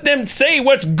just let them say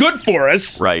what's good for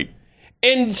us. Right.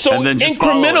 And so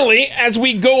incrementally, as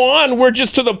we go on, we're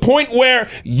just to the point where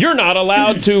you're not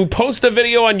allowed to post a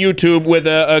video on YouTube with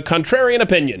a contrarian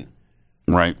opinion.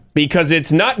 Right. Because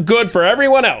it's not good for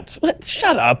everyone else.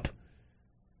 Shut up.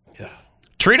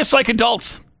 Treat us like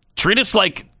adults. Treat us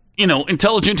like,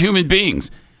 intelligent human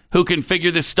beings who can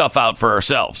figure this stuff out for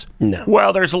ourselves. No.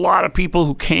 Well, there's a lot of people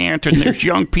who can't, and there's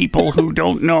young people who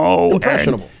don't know.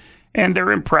 Impressionable. And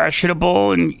they're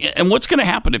impressionable. And what's going to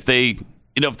happen if they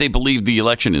believe the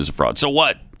election is a fraud? So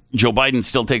what? Joe Biden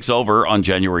still takes over on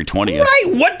January 20th. Right.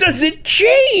 What does it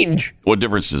change? What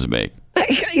difference does it make? What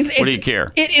do you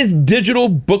care? It is digital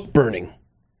book burning.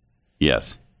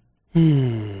 Yes.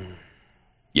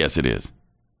 Yes, it is.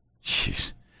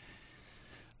 Jeez.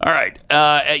 All right.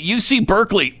 At UC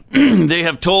Berkeley, they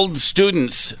have told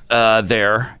students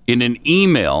there in an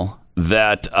email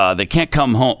that they can't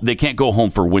come home. They can't go home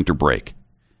for winter break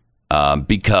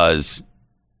because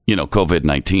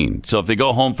COVID-19. So if they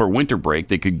go home for winter break,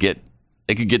 they could get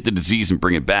the disease and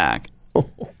bring it back.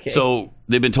 Okay. So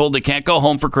they've been told they can't go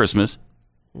home for Christmas.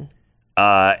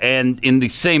 And in the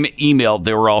same email,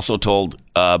 they were also told,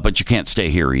 but you can't stay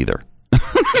here either.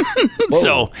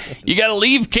 So you got to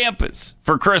leave campus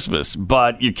for Christmas,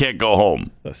 but you can't go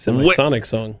home. A Semisonic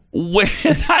song.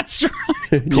 That's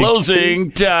right.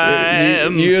 Closing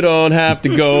time. You don't have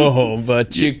to go home,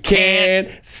 but you can't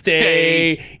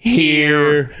stay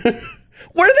here.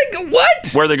 Where are they?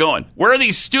 What? Where are they going? Where are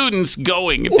these students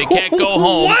going if they can't go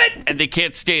home What? and they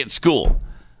can't stay at school?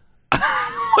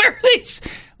 Where are these?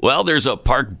 Well, there's a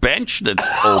park bench that's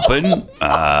open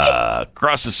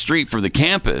across the street from the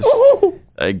campus.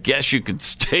 I guess you could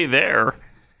stay there.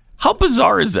 How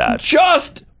bizarre is that?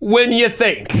 Just when you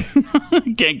think.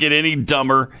 Can't get any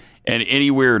dumber and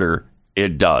any weirder.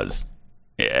 It does.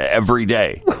 Every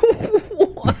day.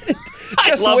 What?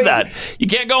 I love that. You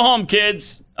can't go home,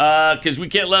 kids, because we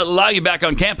can't allow you back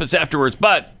on campus afterwards.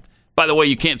 But, by the way,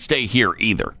 you can't stay here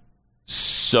either.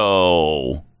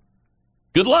 So,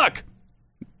 good luck.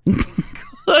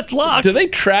 Good luck. Do they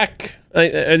track?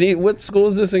 What school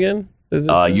is this again? Is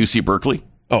this UC Berkeley.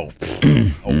 Oh,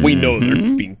 we know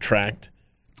they're being tracked.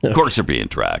 Of course they're being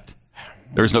tracked.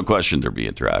 There's no question they're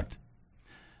being tracked.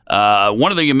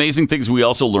 One of the amazing things we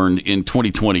also learned in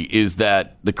 2020 is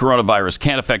that the coronavirus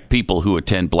can't affect people who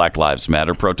attend Black Lives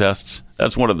Matter protests.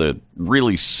 That's one of the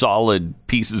really solid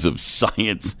pieces of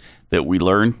science that we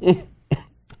learned.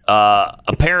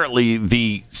 Apparently,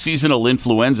 the seasonal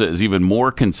influenza is even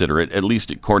more considerate, at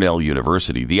least at Cornell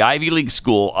University. The Ivy League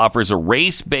school offers a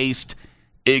race-based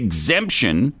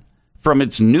exemption from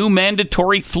its new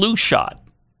mandatory flu shot.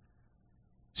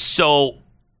 So,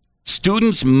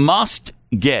 Students must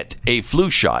get a flu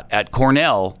shot at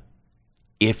Cornell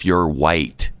if you're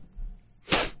white.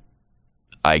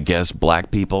 I guess black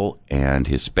people and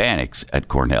Hispanics at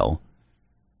Cornell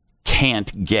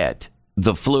can't get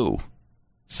the flu,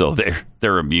 so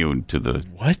they're immune to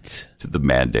the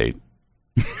mandate.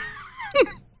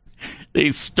 They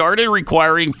started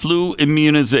requiring flu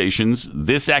immunizations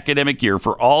this academic year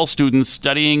for all students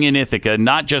studying in Ithaca,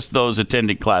 not just those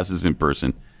attending classes in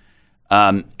person.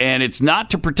 And it's not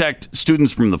to protect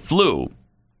students from the flu,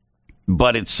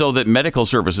 but it's so that medical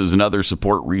services and other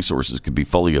support resources can be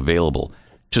fully available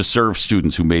to serve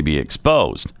students who may be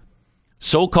exposed.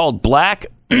 So-called black,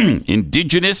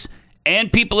 indigenous,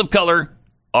 and people of color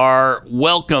are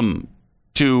welcome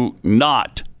to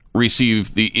not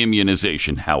receive the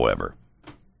immunization, however.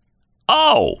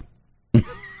 Oh,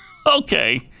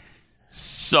 okay.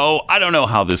 So I don't know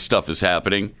how this stuff is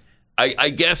happening.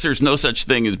 I guess there's no such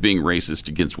thing as being racist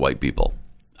against white people.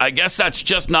 I guess that's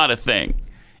just not a thing.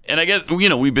 And I guess,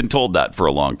 we've been told that for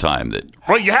a long time, that,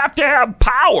 well, you have to have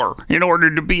power in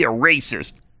order to be a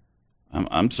racist.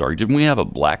 I'm sorry, didn't we have a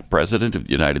black president of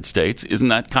the United States? Isn't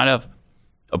that kind of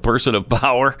a person of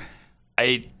power?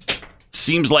 It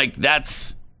seems like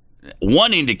that's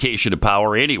one indication of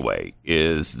power anyway,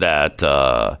 is that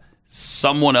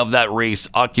someone of that race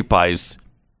occupies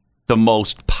the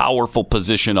most powerful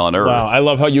position on earth. Wow, I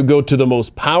love how you go to the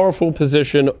most powerful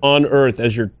position on earth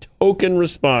as your token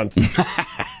response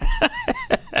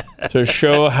to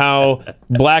show how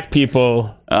black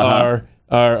people are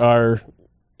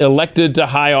elected to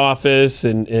high office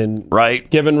and right,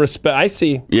 given respect. I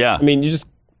see. Yeah. I mean,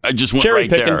 I just went cherry right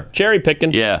picking, there. Cherry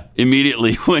picking. Yeah.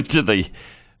 Immediately went to the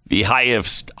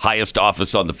highest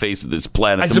office on the face of this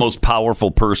planet, the most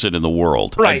powerful person in the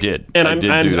world. Right. I did. And I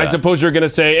did do that. I suppose you're going to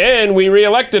say, and we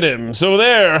reelected him. So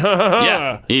there.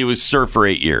 Yeah. He was Sir for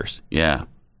 8 years. Yeah.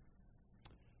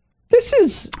 This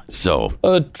is so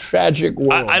a tragic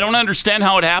world. I don't understand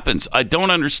how it happens. I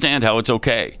don't understand how it's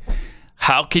okay.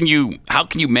 How can you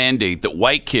mandate that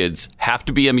white kids have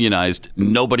to be immunized?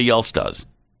 Nobody else does.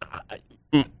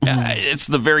 It's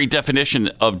the very definition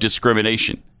of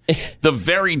discrimination. The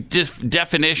very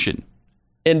definition.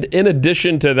 And in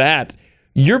addition to that,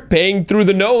 you're paying through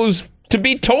the nose to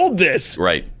be told this.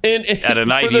 Right. And at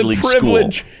an Ivy League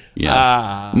privilege. School.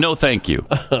 Yeah. No, thank you.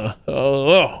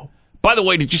 By the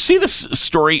way, did you see this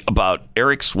story about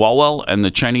Eric Swalwell and the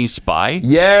Chinese spy?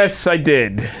 Yes, I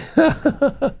did.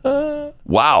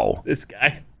 Wow. This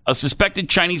guy. A suspected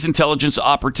Chinese intelligence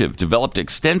operative developed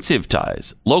extensive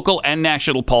ties, local and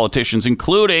national politicians,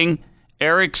 including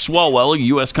Eric Swalwell, a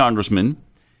U.S. congressman,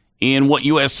 in what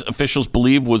U.S. officials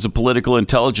believe was a political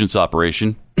intelligence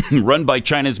operation run by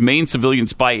China's main civilian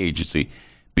spy agency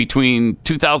between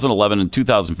 2011 and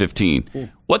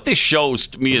 2015. What this shows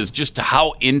to me is just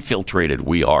how infiltrated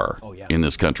we are in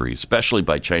this country, especially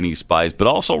by Chinese spies, but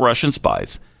also Russian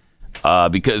spies,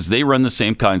 because they run the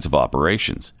same kinds of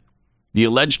operations. The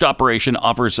alleged operation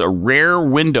offers a rare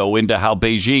window into how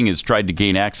Beijing has tried to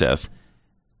gain access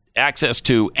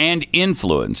to and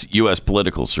influence U.S.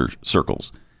 political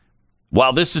circles.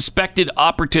 While this suspected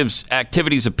operative's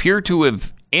activities appear to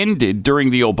have ended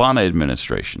during the Obama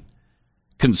administration,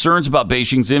 concerns about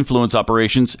Beijing's influence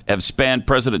operations have spanned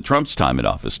President Trump's time in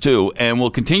office, too, and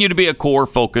will continue to be a core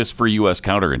focus for U.S.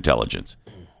 counterintelligence.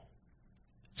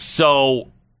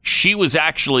 So she was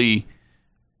actually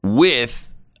with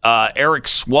Eric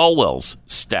Swalwell's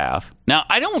staff. Now,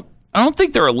 I don't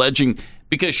think they're alleging,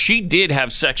 because she did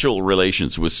have sexual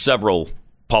relations with several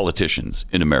politicians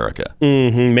in America,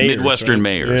 mayors, Midwestern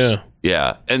right? mayors.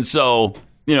 Yeah. And so,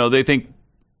 they think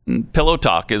pillow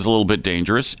talk is a little bit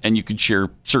dangerous, and you could share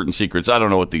certain secrets. I don't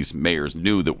know what these mayors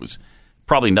knew that was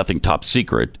probably nothing top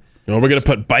secret. No, we're going to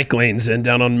put bike lanes in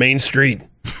down on Main Street.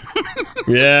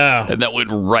 Yeah. And that went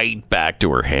right back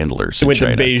to her handlers. They went to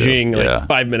Beijing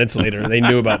 5 minutes later. They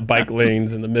knew about bike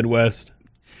lanes in the Midwest.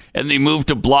 And they moved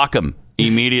to block them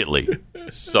immediately.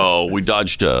 So we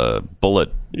dodged a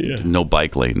bullet. Yeah. No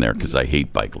bike lane there, because I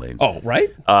hate bike lanes. Oh, right?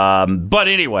 But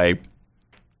anyway,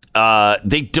 I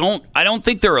don't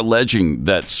think they're alleging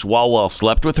that Swalwell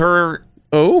slept with her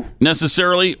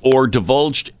necessarily, or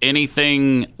divulged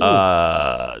anything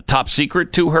top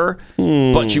secret to her.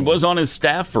 But she was on his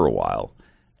staff for a while,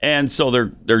 and so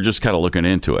they're just kind of looking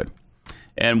into it.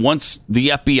 And once the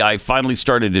FBI finally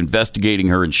started investigating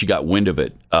her and she got wind of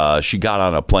it, she got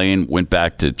on a plane, went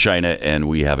back to China, and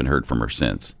we haven't heard from her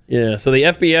since. Yeah, so the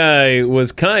FBI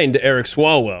was kind to Eric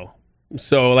Swalwell.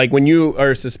 So, like, when you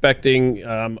are suspecting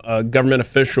a government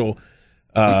official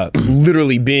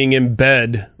literally being in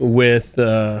bed with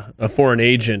a foreign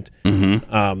agent,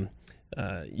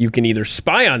 you can either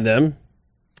spy on them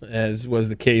as was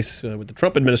the case with the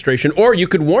Trump administration, or you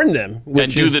could warn them.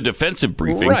 And do the defensive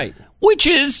briefing. Right.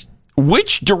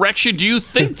 Which direction do you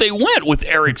think they went with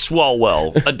Eric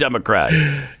Swalwell, a Democrat?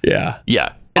 Yeah.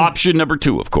 Yeah. Option number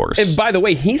 2, of course. And by the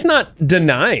way, he's not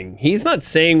denying. He's not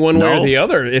saying one way or the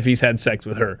other if he's had sex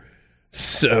with her.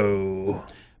 So...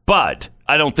 But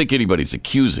I don't think anybody's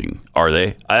accusing, are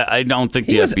they? I don't think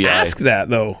the FBI... He was asked that,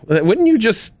 though. Wouldn't you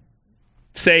just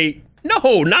say,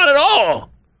 no, not at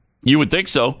all? You would think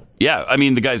so. Yeah, I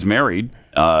mean, the guy's married.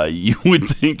 You would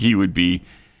think he would be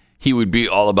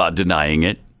all about denying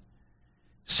it.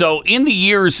 So in the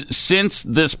years since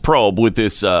this probe with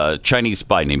this Chinese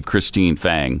spy named Christine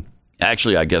Fang,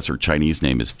 actually, I guess her Chinese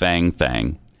name is Fang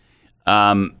Fang,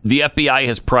 the FBI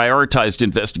has prioritized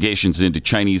investigations into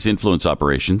Chinese influence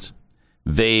operations.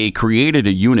 They created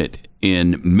a unit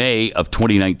in May of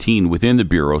 2019 within the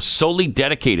Bureau solely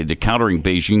dedicated to countering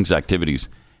Beijing's activities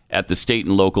at the state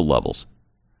and local levels.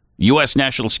 U.S.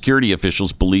 national security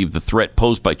officials believe the threat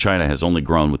posed by China has only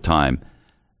grown with time.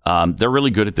 They're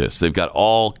really good at this. They've got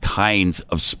all kinds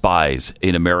of spies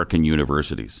in American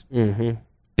universities. Mm-hmm.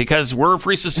 Because we're a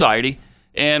free society,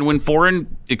 and when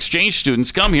foreign exchange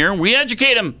students come here, we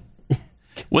educate them.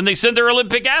 When they send their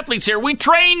Olympic athletes here, we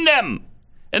train them.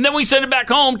 And then we send them back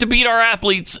home to beat our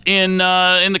athletes in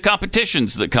the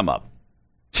competitions that come up.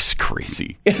 It's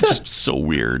crazy. It's just so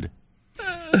weird.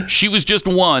 She was just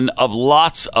one of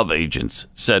lots of agents,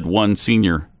 said one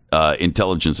senior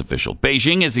intelligence official.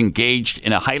 Beijing is engaged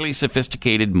in a highly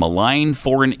sophisticated malign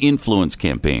foreign influence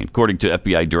campaign, according to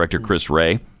FBI Director Chris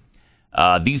Wray.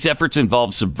 These efforts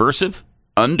involve subversive,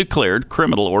 undeclared,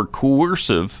 criminal, or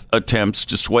coercive attempts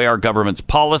to sway our government's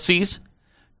policies,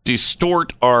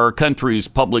 distort our country's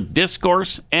public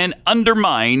discourse, and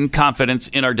undermine confidence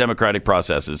in our democratic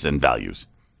processes and values.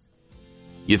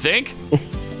 You think?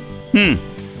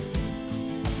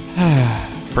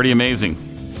 Pretty amazing.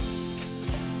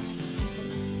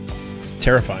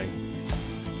 Terrifying.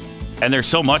 And there's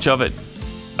so much of it.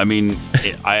 I mean,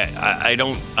 I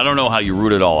don't know how you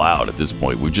root it all out at this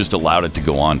point. We've just allowed it to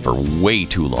go on for way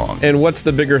too long. And what's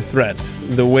the bigger threat?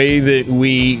 The way that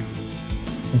we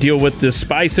deal with the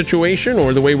spy situation,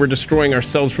 or the way we're destroying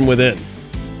ourselves from within?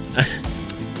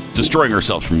 Destroying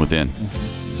ourselves from within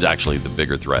is actually the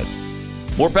bigger threat.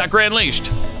 More Pat Gray Unleashed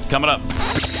coming up.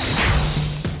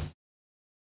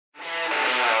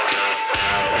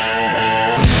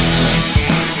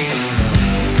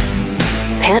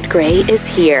 Pat Gray is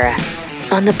here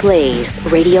on the Blaze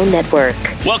Radio Network.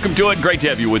 Welcome to it. Great to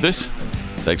have you with us.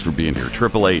 Thanks for being here.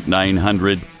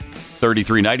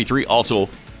 888-900-3393. Also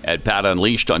at Pat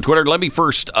Unleashed on Twitter. Let me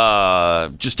first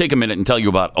just take a minute and tell you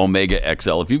about Omega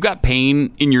XL. If you've got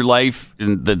pain in your life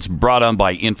that's brought on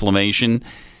by inflammation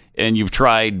and you've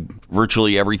tried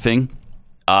virtually everything,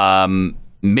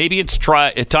 maybe it's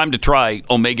time to try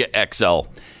Omega XL.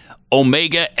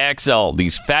 Omega XL,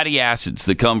 these fatty acids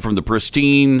that come from the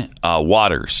pristine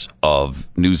waters of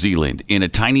New Zealand in a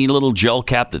tiny little gel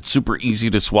cap that's super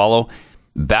easy to swallow,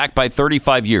 backed by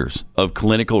 35 years of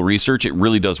clinical research, it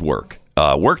really does work.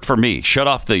 Worked for me. Shut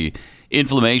off the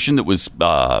inflammation that was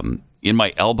in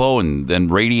my elbow and then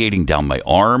radiating down my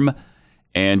arm,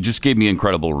 and just gave me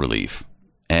incredible relief.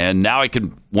 And now I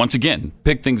can, once again,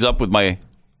 pick things up with my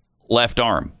left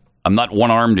arm. I'm not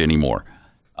one-armed anymore.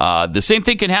 The same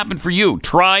thing can happen for you.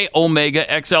 Try Omega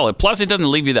XL. Plus, it doesn't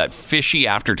leave you that fishy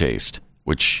aftertaste,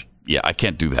 which, yeah, I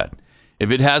can't do that.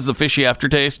 If it has the fishy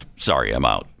aftertaste, sorry, I'm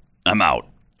out.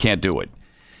 Can't do it.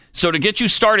 So to get you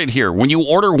started here, when you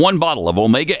order one bottle of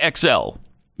Omega XL,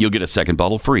 you'll get a second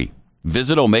bottle free.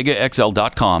 Visit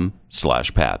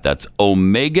OmegaXL.com/Pat. That's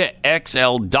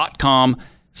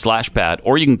OmegaXL.com/Pat.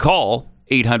 Or you can call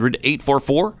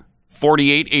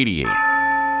 800-844-4888.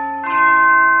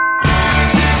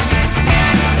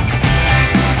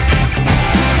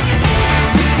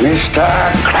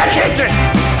 Mr. Cratchit!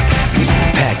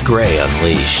 Pat Gray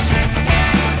Unleashed.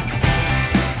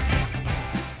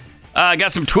 I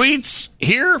got some tweets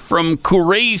here from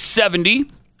Corey70.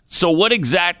 So what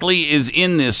exactly is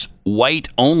in this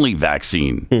white-only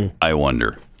vaccine, I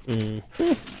wonder? Not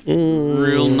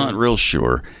real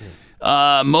sure.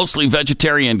 Mostly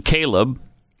vegetarian Caleb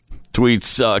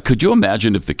tweets, could you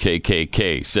imagine if the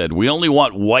KKK said, we only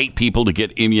want white people to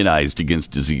get immunized against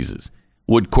diseases?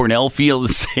 Would Cornell feel the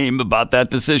same about that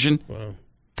decision? Wow.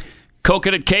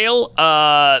 Coconut Kale,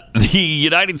 the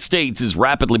United States is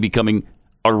rapidly becoming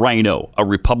a rhino, a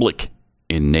republic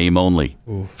in name only.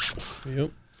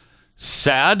 Yep.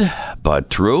 Sad, but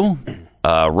true.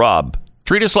 Rob,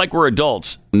 treat us like we're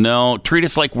adults. No, treat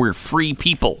us like we're free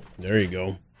people. There you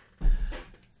go.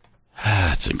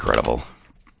 That's incredible.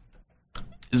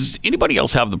 Does anybody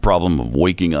else have the problem of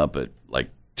waking up at like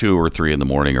 2 or 3 in the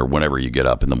morning or whenever you get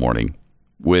up in the morning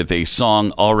with a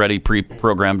song already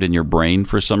pre-programmed in your brain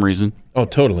for some reason? Oh,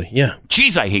 totally. Yeah.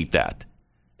 Jeez, I hate that.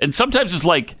 And sometimes it's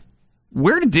like,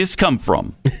 where did this come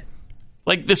from?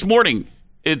 Like this morning,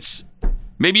 it's,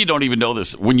 maybe you don't even know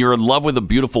this. When You're in Love with a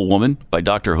Beautiful Woman by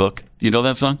Dr. Hook. Do you know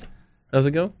that song? How's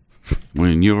it go?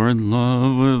 When you're in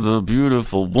love with a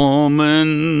beautiful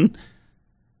woman,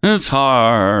 it's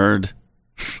hard.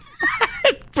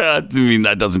 I mean,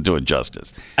 that doesn't do it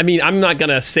justice. I mean, I'm not going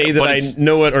to say that I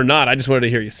know it or not. I just wanted to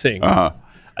hear you sing. I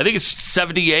think it's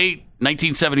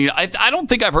 1978. I don't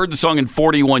think I've heard the song in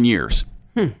 41 years.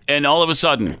 And all of a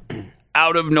sudden,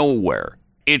 out of nowhere,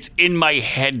 it's in my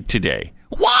head today.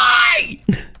 Why?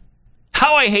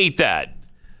 How I hate that.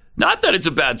 Not that it's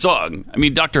a bad song. I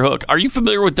mean, Dr. Hook. Are you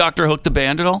familiar with Dr. Hook, the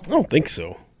band, at all? I don't think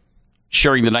so.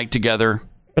 Sharing the Night Together.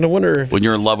 But I wonder if When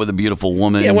You're in Love with a Beautiful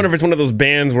Woman. See, I wonder if it's one of those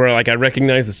bands where like I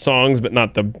recognize the songs, but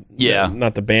not the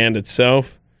not the band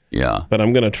itself. Yeah. But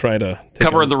I'm gonna try to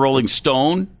Cover of the Rolling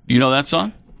Stone. Do you know that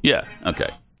song? Yeah. Okay.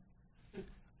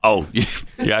 Oh, you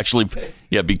actually,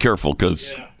 be careful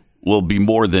because we'll be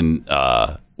more than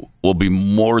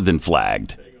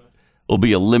flagged. We'll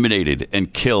be eliminated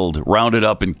and killed, rounded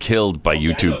up and killed by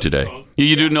YouTube today.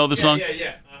 You do know the song?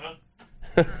 Yeah.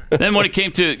 Then when it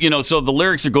came to, so the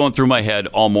lyrics are going through my head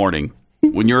all morning.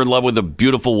 When you're in love with a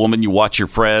beautiful woman, you watch your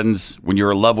friends. When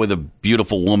you're in love with a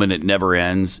beautiful woman, it never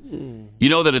ends. You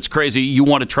know that it's crazy. You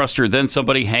want to trust her. Then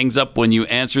somebody hangs up when you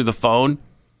answer the phone.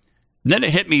 And then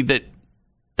it hit me that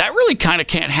really kind of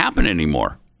can't happen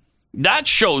anymore. That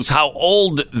shows how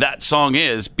old that song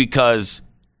is because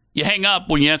you hang up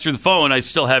when you answer the phone. I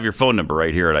still have your phone number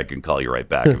right here, and I can call you right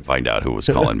back and find out who was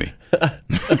calling me.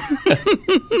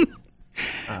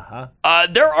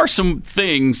 There are some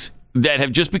things that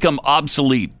have just become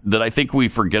obsolete that I think we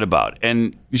forget about.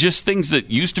 And just things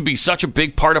that used to be such a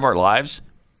big part of our lives,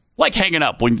 like hanging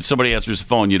up when somebody answers the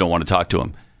phone, you don't want to talk to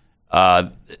them.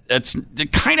 That's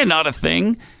kind of not a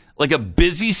thing. Like a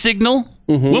busy signal.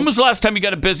 Mm-hmm. When was the last time you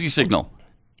got a busy signal?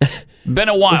 Been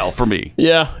a while for me.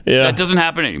 Yeah. That doesn't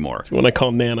happen anymore. It's when I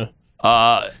call Nana.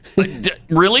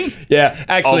 Really? Yeah,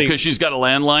 actually. because she's got a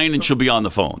landline and she'll be on the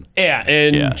phone. Yeah,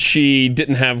 and she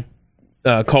didn't have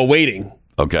call waiting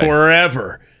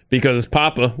forever because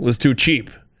Papa was too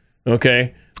cheap.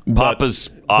 Okay?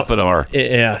 Papa's off an hour.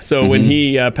 Yeah, so when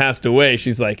he passed away,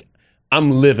 she's like,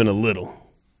 I'm living a little.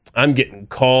 I'm getting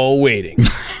call waiting.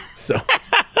 So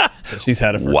she's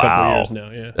had it for a couple of years now.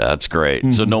 Yeah, that's great.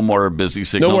 Mm-hmm. So no more busy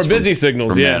signals. No more busy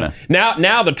signals. Yeah. Nana.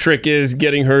 Now the trick is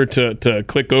getting her to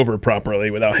click over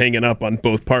properly without hanging up on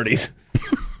both parties.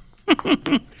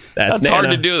 That's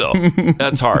hard to do though.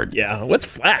 That's hard. Yeah. What's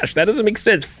Flash? That doesn't make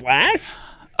sense. Flash.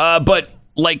 But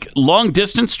like long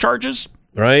distance charges,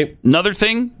 right? Another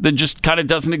thing that just kind of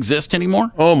doesn't exist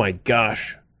anymore. Oh my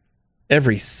gosh!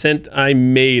 Every cent I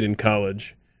made in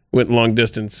college went long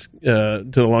distance to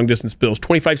the long distance bills.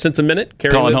 25 cents a minute.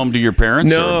 Calling home to your parents?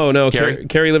 No.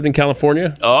 Carrie lived in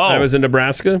California. Oh. I was in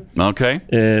Nebraska. Okay.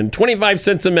 And 25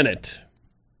 cents a minute.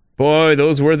 Boy,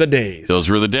 those were the days. Those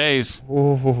were the days.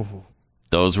 Ooh.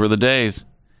 Those were the days.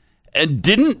 And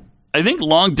I think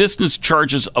long distance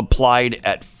charges applied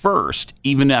at first,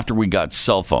 even after we got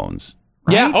cell phones.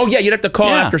 Right? Yeah. Oh, yeah. You'd have to call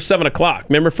after 7 o'clock.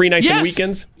 Remember free nights and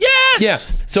weekends? Yes. Yeah.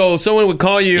 So someone would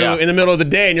call you in the middle of the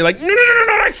day, and you're like, no,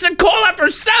 I said call after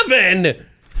 7.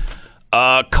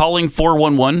 Calling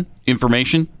 411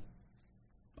 information.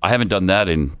 I haven't done that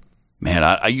in,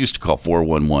 I used to call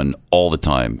 411 all the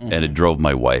time, and it drove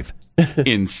my wife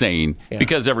insane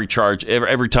because every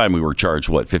time we were charged,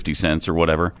 50 cents or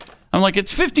whatever. I'm like,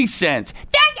 it's 50 cents.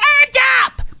 That adds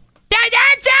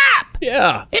up.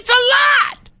 Yeah. It's a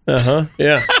lot.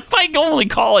 Yeah. If I can only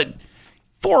call it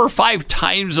 4 or 5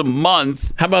 times a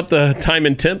month. How about the time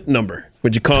and temp number?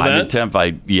 Would you call that? Time and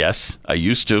temp, yes, I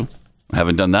used to. I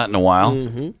haven't done that in a while.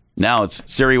 Mm-hmm. Now it's,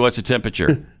 Siri, what's the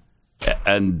temperature?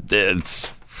 And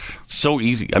it's so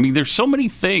easy. I mean, there's so many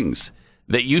things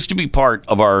that used to be part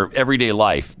of our everyday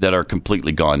life that are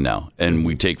completely gone now and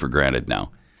we take for granted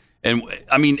now. And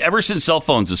I mean, ever since cell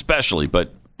phones especially,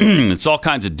 but it's all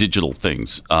kinds of digital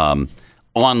things,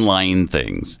 online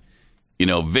things,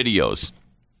 videos.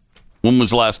 When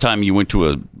was the last time you went to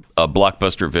a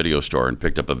Blockbuster video store and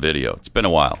picked up a video? It's been a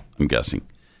while, I'm guessing.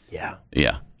 Yeah.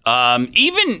 Yeah.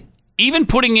 Even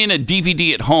putting in a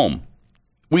DVD at home,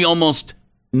 we almost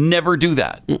never do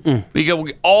that.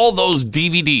 Because all those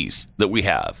DVDs that we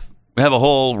have a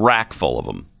whole rack full of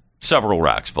them, several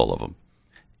racks full of them,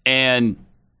 and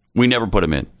we never put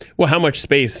them in. Well, how much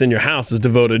space in your house is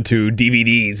devoted to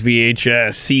DVDs,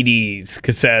 VHS, CDs,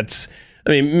 cassettes? I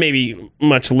mean, maybe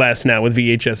much less now with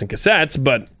VHS and cassettes,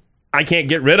 but I can't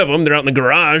get rid of them. They're out in the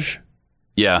garage.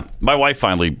 Yeah, my wife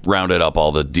finally rounded up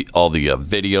all the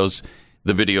videos,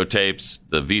 the videotapes,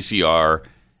 the VCR,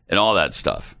 and all that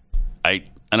stuff. I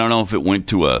don't know if it went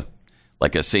to a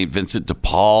St. Vincent de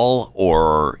Paul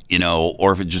or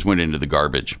if it just went into the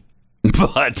garbage.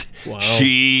 But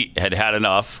she had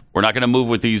enough. We're not going to move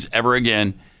with these ever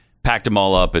again. Packed them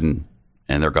all up and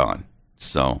they're gone.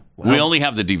 So we only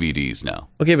have the DVDs now.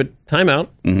 Okay, but time out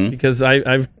because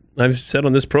I've said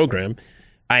on this program,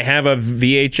 I have a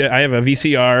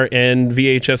VCR and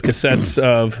VHS cassettes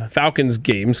of Falcons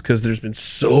games because there's been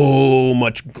so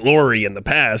much glory in the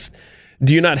past.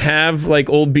 Do you not have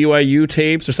old BYU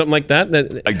tapes or something like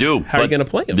that? I do. How are you going to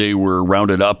play them? They were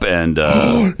rounded up and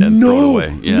thrown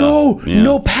away. Yeah.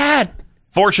 No, Pat.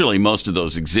 Fortunately, most of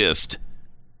those exist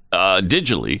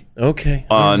digitally. Okay.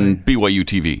 On BYU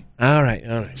TV. All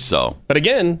right. So, but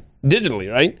again, digitally,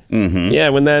 right? Mm-hmm. Yeah.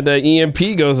 When that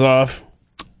EMP goes off,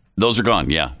 those are gone.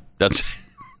 Yeah, that's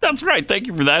right. Thank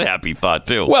you for that happy thought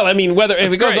too. Well, I mean,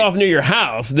 if it goes off near your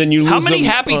house, then you lose. How many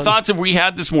happy thoughts have we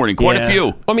had this morning? Quite a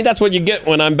few. I mean, that's what you get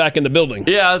when I'm back in the building.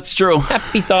 Yeah, that's true.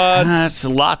 Happy thoughts. That's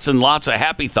lots and lots of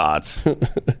happy thoughts.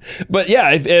 But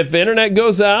yeah, if the internet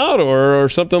goes out or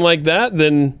something like that,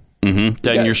 then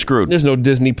you're screwed. There's no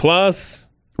Disney Plus.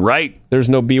 Right. There's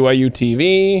no BYU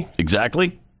TV.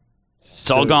 Exactly.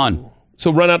 It's all gone.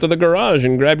 So run out to the garage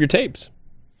and grab your tapes.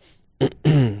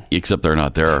 Except they're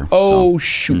not there. Oh,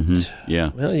 shoot. Yeah.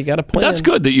 Well, you got to plan. But that's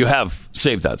good that you have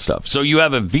saved that stuff. So you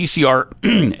have a VCR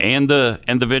and the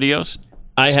videos?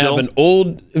 I have an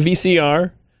old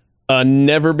VCR, a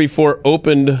never before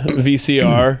opened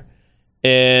VCR,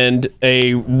 and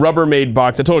a Rubbermaid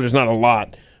box. I told you it's not a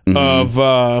lot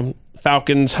of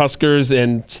Falcons, Huskers,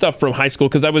 and stuff from high school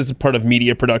because I was part of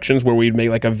media productions where we'd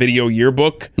make a video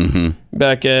yearbook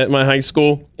back at my high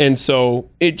school. And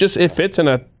so it fits in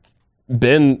a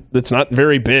bin that's not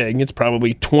very big. It's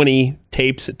probably 20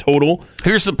 tapes total.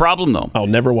 Here's the problem, though. I'll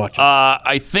never watch it.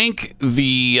 I think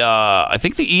the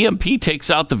EMP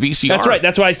takes out the VCR. That's right.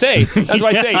 That's why I say.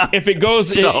 If it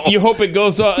goes, you hope it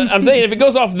goes. I'm saying if it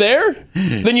goes off there,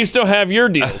 then you still have your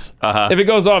deals. If it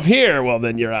goes off here, well,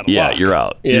 then you're out of luck. Yeah, you're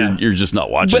out. Yeah. You're just not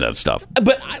watching that stuff.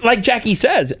 But like Jackie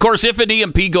says, of course, if an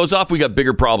EMP goes off, we got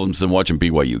bigger problems than watching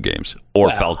BYU games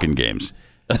or Falcon games.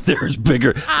 There's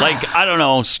bigger, I don't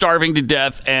know, starving to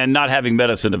death and not having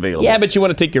medicine available. Yeah, but you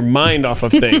want to take your mind off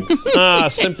of things.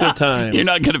 Simpler times. You're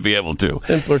not going to be able to.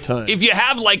 Simpler times. If you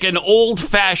have an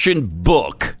old-fashioned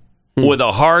book with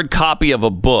a hard copy of a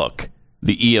book,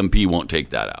 the EMP won't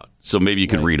take that out. So maybe you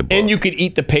could read a book. And you could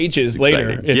eat the pages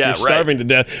later if you're starving to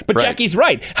death. But Jackie's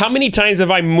right. How many times have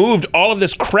I moved all of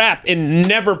this crap and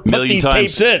never put these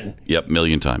tapes in? Yep,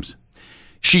 million times.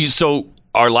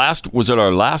 Our last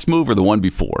move or the one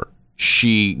before?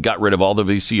 She got rid of all the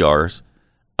VCRs,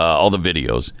 all the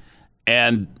videos,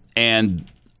 and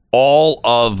all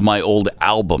of my old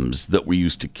albums that we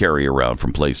used to carry around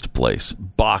from place to place,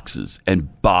 boxes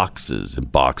and boxes and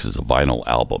boxes of vinyl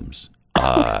albums,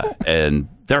 and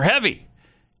they're heavy,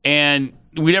 and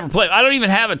we never play. I don't even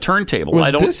have a turntable.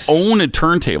 I don't own a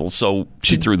turntable, so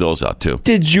she threw those out too.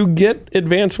 Did you get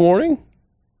advance warning?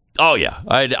 Oh yeah,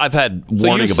 I've had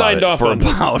warning about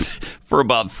it for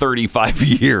about 35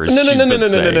 years.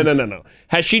 No.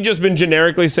 Has she just been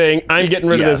generically saying, "I'm getting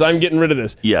rid of this. I'm getting rid of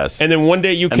this"? Yes. And then one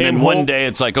day you came home. One day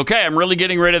it's like, okay, I'm really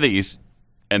getting rid of these,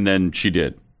 and then she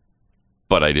did.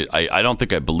 But I did. I don't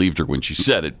think I believed her when she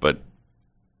said it. But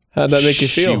how'd that make you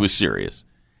feel? She was serious.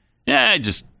 Yeah, I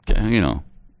just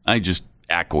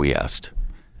acquiesced.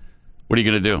 What are you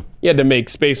going to do? You had to make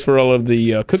space for all of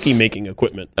the cookie-making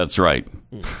equipment. That's right.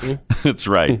 That's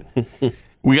right.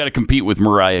 We got to compete with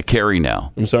Mariah Carey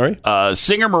now. I'm sorry?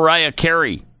 Singer Mariah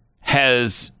Carey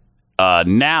has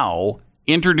now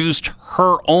introduced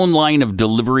her own line of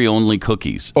delivery-only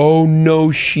cookies. Oh,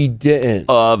 no, she didn't.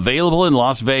 Available in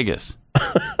Las Vegas.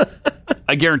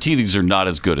 I guarantee these are not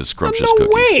as good as Scrumptious cookies.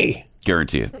 No way.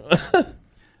 Guarantee it.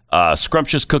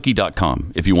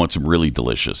 Scrumptiouscookie.com if you want some really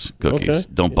delicious cookies. Okay.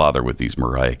 Don't bother with these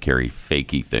Mariah Carey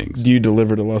fakey things. Do you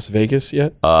deliver to Las Vegas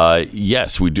yet?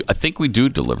 Yes, we do. I think we do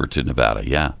deliver to Nevada,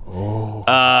 yeah.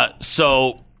 Oh.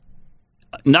 So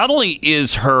not only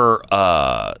is her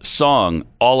song,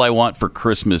 All I Want for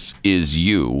Christmas Is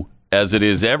You, as it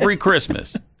is every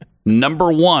Christmas,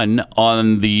 number one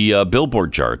on the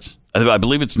Billboard charts. I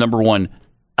believe it's number one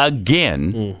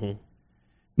again. Mm-hmm.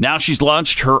 Now she's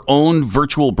launched her own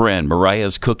virtual brand,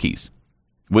 Mariah's Cookies.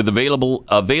 with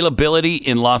availability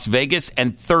in Las Vegas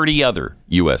and 30 other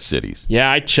U.S. cities.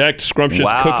 Yeah, I checked.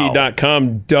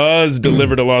 Scrumptiouscookie.com does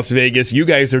deliver to Las Vegas. You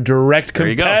guys are direct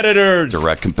competitors.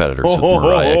 Direct competitors with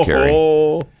Mariah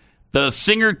Carey. The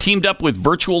singer teamed up with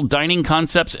virtual dining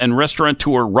concepts and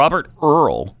restaurateur Robert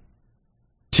Earl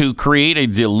to create a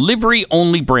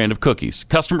delivery-only brand of cookies.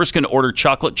 Customers can order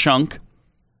chocolate chunk,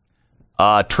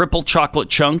 triple chocolate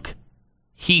chunk,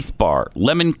 Heath bar,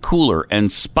 lemon cooler,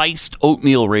 and spiced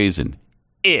oatmeal raisin.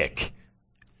 Ick.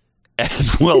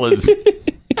 As well as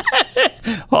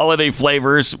holiday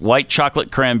flavors, white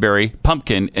chocolate cranberry,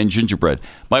 pumpkin, and gingerbread.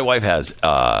 My wife has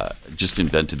just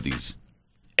invented these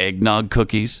eggnog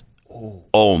cookies.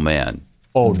 Oh man.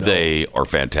 Oh, no. They are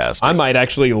fantastic. I might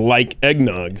actually like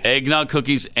eggnog. Eggnog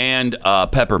cookies and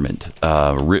peppermint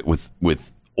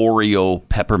with Oreo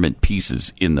peppermint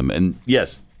pieces in them. And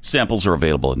yes, samples are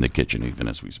available in the kitchen even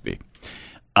as we speak.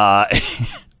 Are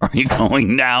you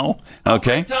going now?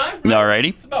 Okay. Break time? All righty.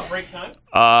 It's about break time.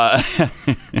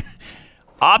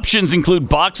 Options include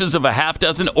boxes of a half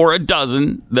dozen or a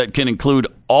dozen that can include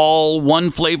all one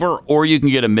flavor, or you can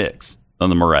get a mix on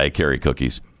the Mariah Carey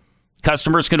cookies.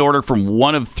 Customers can order from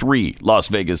one of 3 Las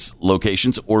Vegas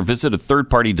locations or visit a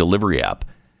third-party delivery app.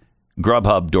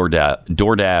 Grubhub,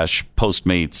 DoorDash,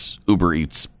 Postmates, Uber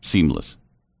Eats, Seamless.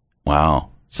 Wow.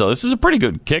 So this is a pretty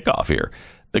good kickoff here.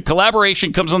 The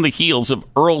collaboration comes on the heels of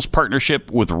Earl's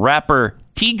partnership with rapper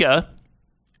Tyga,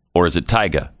 or is it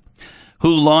Tyga,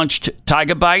 who launched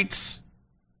Tyga Bites,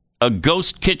 a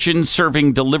ghost kitchen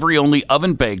serving delivery-only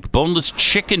oven-baked boneless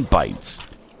chicken bites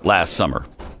last summer.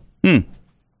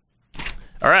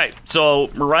 All right, so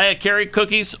Mariah Carey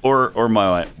cookies or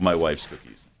my wife's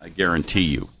cookies? I guarantee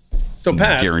you. So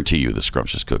Pat, guarantee you the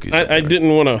scrumptious cookies. I didn't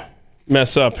want to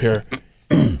mess up here.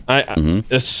 I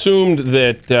assumed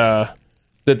that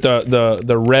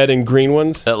the red and green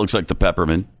ones. That looks like the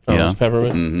peppermint. Oh, yeah, it's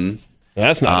peppermint. Mm-hmm.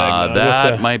 That's not eggnog.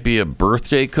 That might be a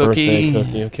birthday cookie.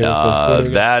 Okay,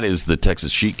 that is the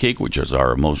Texas sheet cake, which is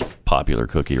our most popular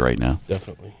cookie right now.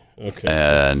 Definitely. Okay.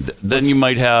 And then you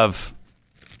might have.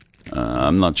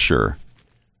 I'm not sure.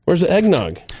 Where's the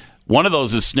eggnog? One of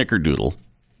those is Snickerdoodle.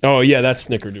 Oh yeah, that's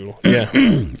Snickerdoodle. Yeah.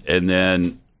 And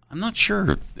then I'm not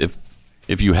sure if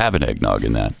you have an eggnog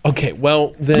in that. Okay,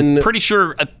 well then I'm pretty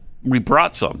sure we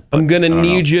brought some. I'm gonna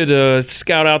need you to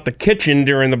scout out the kitchen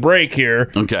during the break here.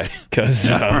 Okay. Because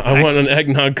I want an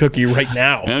eggnog cookie right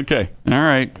now. Okay. All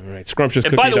right.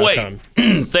 Scrumptiouscookie.com. And by the way,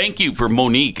 thank you for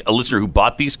Monique, a listener who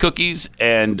bought these cookies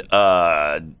and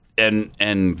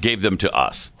gave them to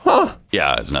us. Huh.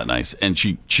 Yeah, isn't that nice? And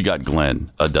she got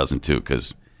Glenn a dozen too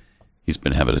because he's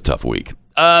been having a tough week.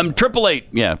 888,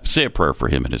 yeah, say a prayer for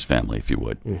him and his family if you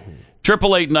would.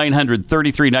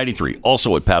 888-900-3393.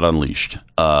 Also at Pat Unleashed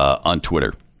on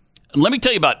Twitter. And let me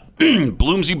tell you about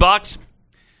Bloomsy Box.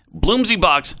 Bloomsy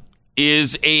Box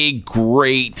is a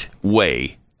great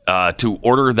way to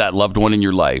order that loved one in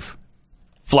your life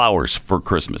flowers for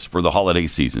Christmas, for the holiday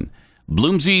season.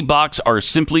 Bloomsy Box are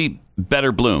simply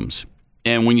better blooms.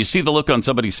 And when you see the look on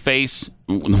somebody's face,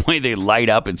 the way they light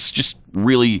up, it's just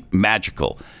really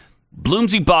magical.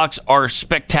 Bloomsy Box are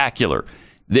spectacular.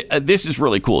 This is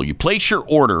really cool. You place your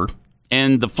order,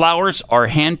 and the flowers are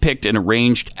handpicked and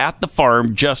arranged at the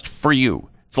farm just for you.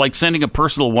 It's like sending a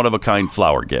personal one-of-a-kind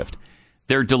flower gift.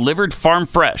 They're delivered farm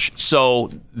fresh, so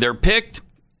they're picked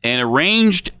and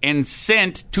arranged and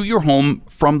sent to your home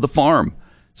from the farm.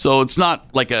 So it's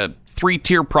not like a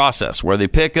 3-tier process where they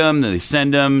pick them, they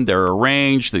send them, they're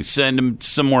arranged, they send them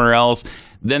somewhere else,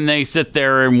 then they sit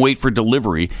there and wait for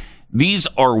delivery. These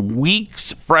are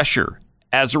weeks fresher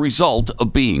as a result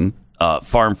of being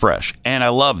farm fresh. And I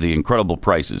love the incredible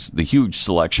prices, the huge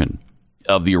selection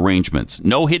of the arrangements.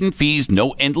 No hidden fees,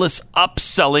 no endless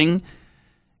upselling,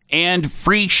 and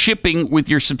free shipping with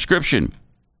your subscription.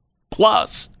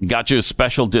 Plus, got you a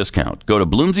special discount. Go to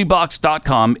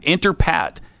bloomsybox.com, enter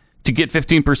PAT to get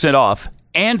 15% off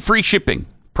and free shipping.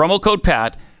 Promo code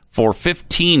PAT for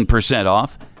 15%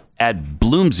 off at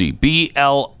Bloomsy,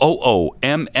 BLOOMSY,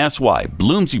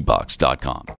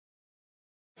 bloomsybox.com.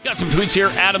 Got some tweets here.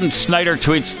 Adam Snyder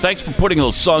tweets, thanks for putting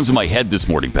those songs in my head this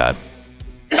morning, Pat.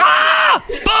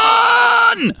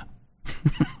 Fun!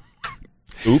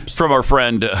 Oops. From our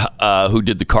friend who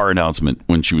did the car announcement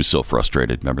when she was so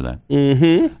frustrated. Remember that?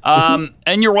 Mm-hmm.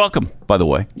 And you're welcome, by the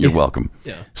way. You're welcome.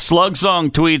 Yeah. Slug Song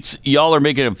tweets, y'all are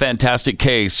making a fantastic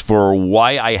case for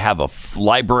why I have a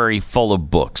library full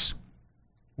of books.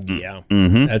 Yeah.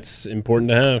 Mm-hmm. That's important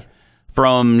to have.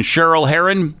 From Cheryl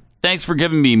Heron, thanks for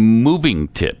giving me moving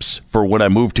tips for when I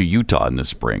move to Utah in the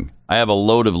spring. I have a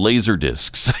load of laser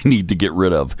discs I need to get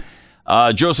rid of.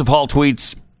 Joseph Hall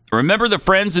tweets, remember the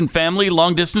friends and family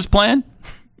long-distance plan?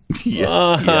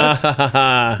 Yes.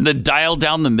 The dial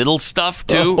down the middle stuff,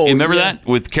 too. You remember that?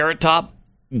 With Carrot Top?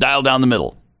 Dial down the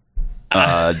middle.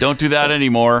 Don't do that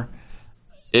anymore.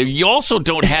 You also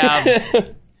don't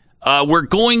have... we're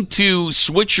going to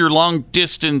switch your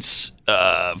long-distance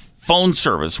phone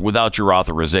service without your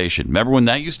authorization. Remember when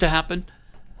that used to happen?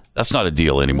 That's not a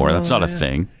deal anymore. That's not a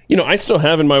thing. You know, I still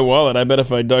have in my wallet, I bet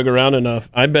if I dug around enough,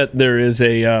 I bet there is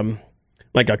a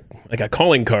like a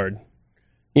calling card.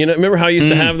 You know, remember how you used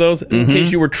to have those? In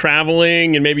case you were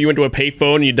traveling and maybe you went to a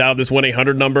payphone and you dialed this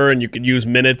 1-800 number and you could use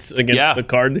minutes against the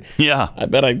card. Yeah. I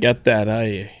bet I'd get that.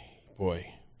 Boy,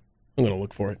 I'm going to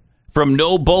look for it. From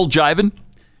No Bull Jivin',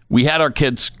 we had our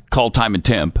kids call time and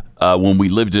temp when we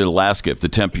lived in Alaska. If the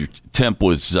temp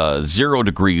was 0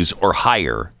 degrees or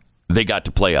higher, they got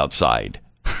to play outside.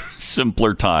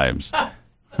 Simpler times.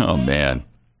 Oh, man.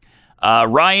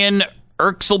 Ryan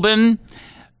Erkselben.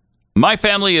 My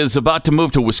family is about to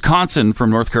move to Wisconsin from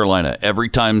North Carolina. Every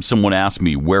time someone asks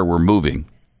me where we're moving,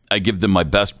 I give them my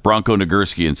best Bronco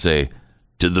Nagurski and say,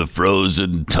 to the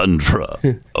frozen tundra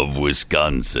of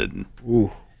Wisconsin.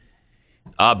 Ooh.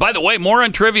 By the way, more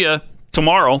on trivia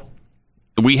tomorrow.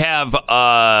 We have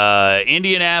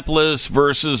Indianapolis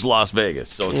versus Las Vegas.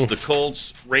 So it's the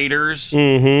Colts, Raiders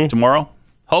tomorrow.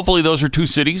 Hopefully those are two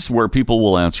cities where people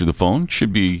will answer the phone.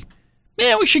 Should be,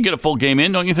 we should get a full game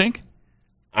in, don't you think?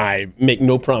 I make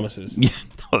no promises. Yeah,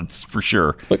 that's for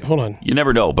sure. Look, hold on. You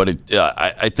never know, but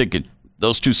I think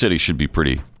those two cities should be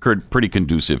pretty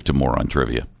conducive to more on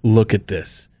trivia. Look at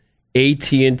this.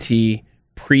 AT&T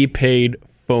prepaid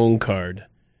phone card.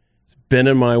 It's been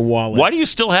in my wallet. Why do you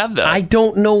still have that? I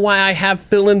don't know why I have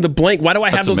fill in the blank. Why do I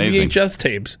have those amazing. VHS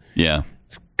tapes? Yeah.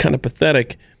 It's kind of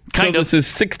pathetic. Kind of. This is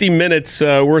 60 minutes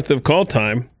worth of call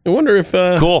time. I wonder if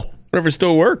cool. whatever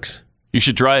still works. You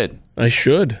should try it. I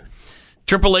should.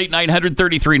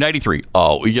 888-933-93.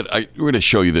 Oh, we're going to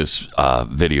show you this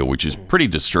video, which is pretty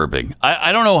disturbing.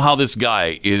 I don't know how this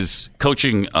guy is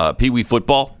coaching Pee Wee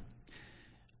football.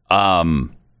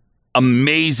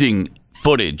 Amazing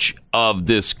footage of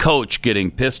this coach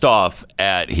getting pissed off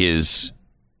at his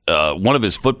one of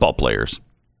his football players.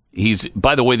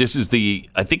 By the way, this is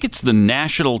I think it's the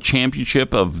national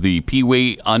championship of the Pee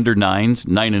Wee under 9s,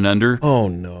 9 and under. Oh,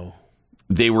 no.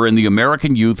 They were in the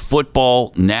American Youth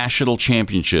Football National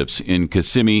Championships in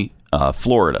Kissimmee,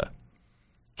 Florida.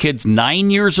 Kid's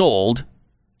 9 years old,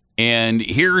 and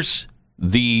here's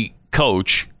the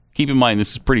coach. Keep in mind,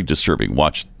 this is pretty disturbing.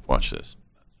 Watch this.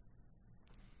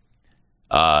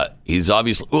 He's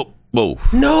obviously... Whoa.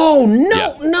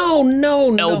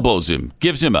 No. Elbows him.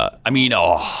 Gives him a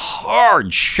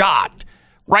hard shot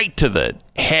right to the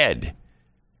head.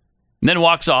 And then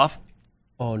walks off.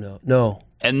 Oh, no.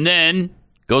 And then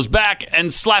goes back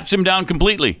and slaps him down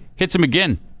completely. Hits him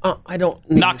again. I don't...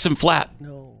 Knocks him flat.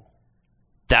 No.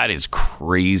 That is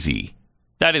crazy.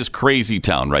 That is crazy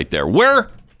town right there. Where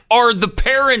are the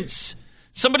parents?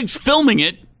 Somebody's filming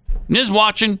it and is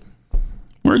watching.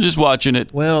 We're just watching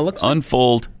it. Well, it looks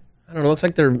unfold. I don't know. It looks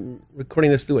like they're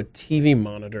recording this through a TV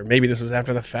monitor. Maybe this was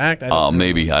after the fact.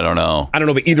 Maybe. I don't know.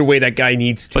 But either way, that guy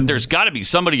needs to. But there's got to be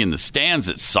somebody in the stands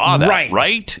that saw that,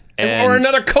 right? Or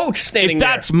another coach standing there.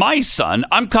 If that's my son,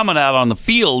 I'm coming out on the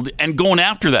field and going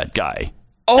after that guy.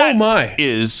 Oh, my. That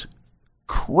is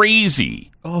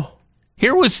crazy. Oh.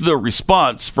 Here was the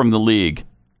response from the league.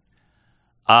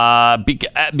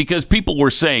 Because people were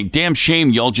saying, damn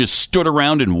shame y'all just stood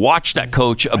around and watched that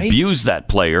coach abuse that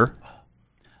player.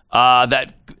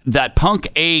 That punk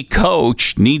A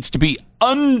coach needs to be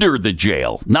under the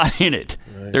jail, not in it.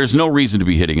 Right. There's no reason to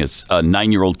be hitting a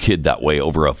 9-year-old kid that way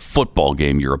over a football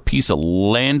game. You're a piece of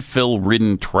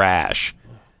landfill-ridden trash.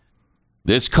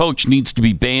 This coach needs to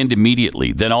be banned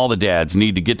immediately. Then all the dads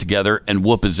need to get together and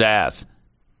whoop his ass.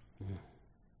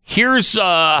 Here's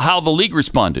how the league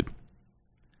responded.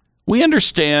 We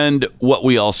understand what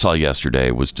we all saw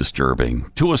yesterday was disturbing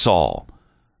to us all.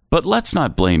 But let's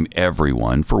not blame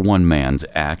everyone for one man's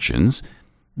actions.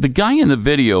 The guy in the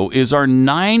video is our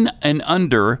 9 and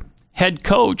under head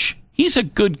coach. He's a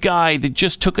good guy that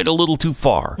just took it a little too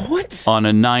far. What? On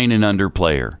a 9 and under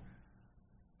player.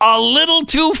 A little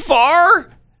too far?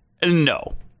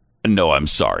 No, I'm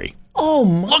sorry. Oh,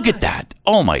 my. Look at that.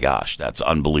 Oh, my gosh. That's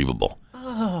unbelievable.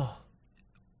 Oh.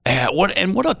 What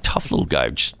a tough little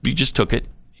guy. He just took it,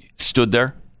 stood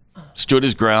there, stood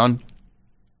his ground,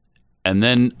 and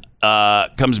then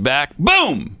comes back,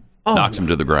 boom, knocks him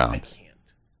to the ground. I can't.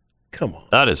 Come on.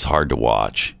 That is hard to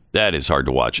watch. That is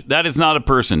not a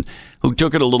person who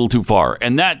took it a little too far.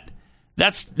 And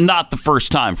that's not the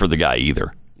first time for the guy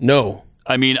either. No.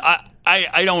 I mean,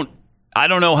 I don't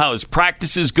know how his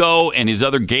practices go and his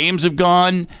other games have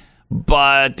gone,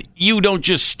 But you don't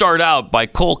just start out by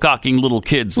cold-cocking little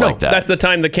kids like that. That's the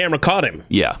time the camera caught him.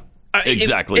 Yeah,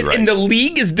 exactly right. And the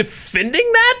league is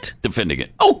defending that? Defending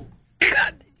it. Oh,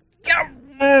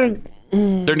 God.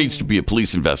 There needs to be a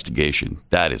police investigation.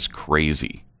 That is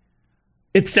crazy.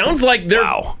 It sounds like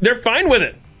they're fine with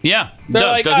it. Yeah, they're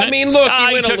does, like, doesn't I it? mean, look,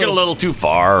 he took it a little too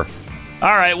far.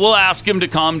 All right, we'll ask him to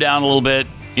calm down a little bit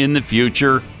in the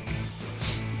future.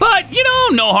 But,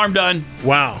 no harm done.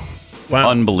 Wow.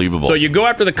 Unbelievable. So you go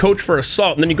after the coach for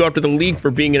assault, and then you go after the league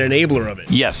for being an enabler of it.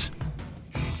 Yes.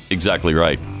 Exactly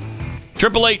right.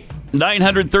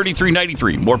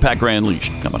 888-933-93. More Pat Gray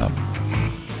Unleashed coming up.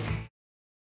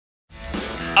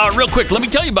 Real quick, let me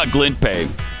tell you about Glint Pay,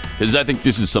 because I think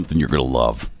this is something you're going to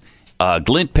love.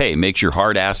 Glint Pay makes your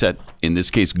hard asset, in this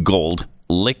case gold,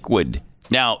 liquid.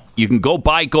 Now, you can go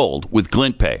buy gold with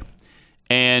Glint Pay,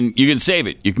 and you can save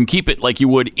it. You can keep it like you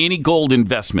would any gold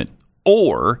investment.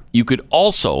 Or you could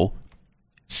also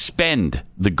spend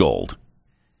the gold,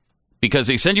 because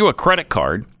they send you a credit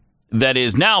card that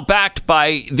is now backed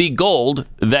by the gold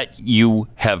that you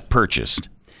have purchased.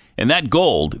 And that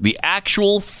gold, the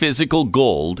actual physical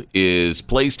gold, is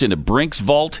placed in a Brinks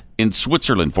vault in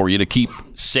Switzerland for you to keep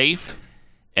safe.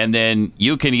 And then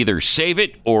you can either save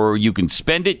it or you can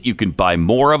spend it. You can buy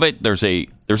more of it. There's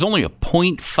only a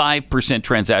 0.5%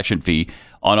 transaction fee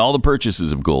on all the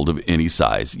purchases of gold of any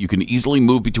size. You can easily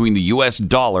move between the U.S.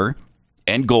 dollar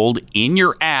and gold in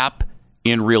your app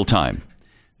in real time.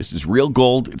 This is real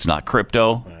gold. It's not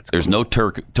crypto. There's no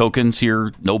tokens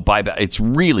here, no buyback. It's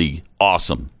really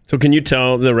awesome. So can you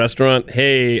tell the restaurant,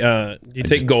 hey, do you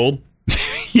take gold?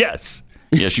 Yes.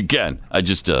 Yes, you can. I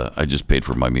just paid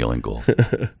for my meal in gold.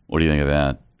 What do you think of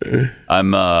that?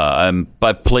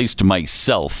 I've placed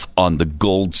myself on the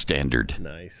gold standard.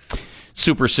 Nice.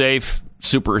 Super safe.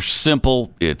 Super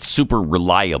simple, it's super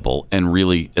reliable, and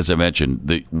really, as I mentioned,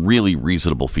 the really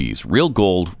reasonable fees. Real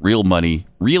gold, real money,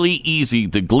 really easy.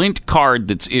 The Glint card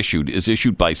that's issued is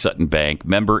issued by Sutton Bank,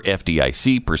 member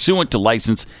FDIC, pursuant to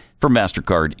license for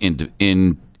MasterCard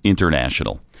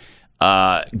International.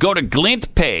 Go to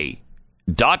glintpay.com/gray,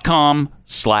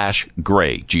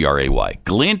 Gray.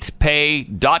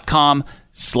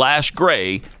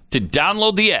 glintpay.com/gray to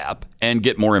download the app and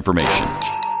get more information.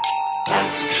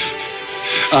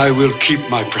 I will keep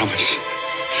my promise.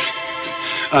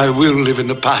 I will live in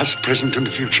the past, present, and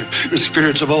the future. The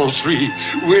spirits of all three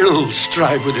will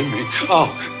strive within me. Oh,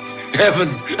 heaven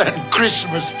and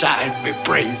Christmas time be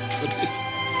praised for this.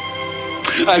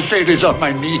 I say this on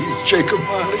my knees, Jacob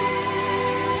Marley.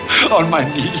 On my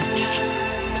knees.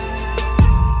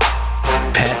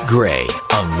 Pat Gray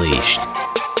Unleashed.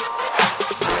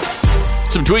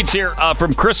 Some tweets here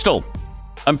from Crystal.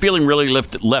 I'm feeling really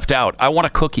left out. I want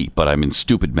a cookie, but I'm in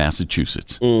stupid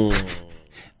Massachusetts.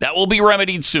 That will be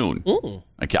remedied soon.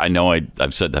 I know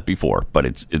I've said that before, but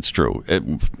it's true.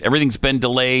 Everything's been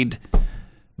delayed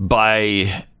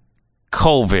by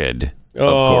COVID, of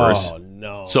course.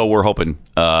 No. So we're hoping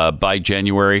by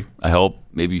January, I hope,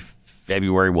 maybe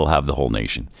February, we'll have the whole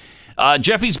nation.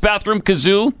 Jeffy's Bathroom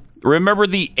Kazoo. Remember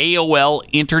the AOL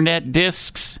Internet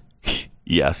discs?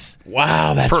 Yes.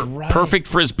 Wow, that's right.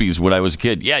 Perfect Frisbees when I was a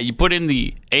kid. Yeah, you put in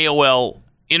the AOL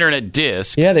Internet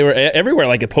disc. Yeah, they were everywhere,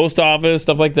 like a post office,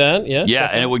 stuff like that. Yeah. Yeah,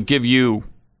 and it would give you,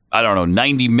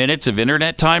 90 minutes of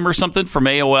internet time or something from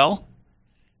AOL.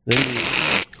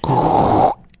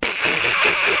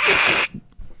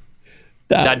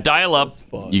 That dial-up,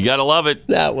 you got to love it.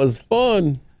 That was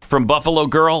fun. From Buffalo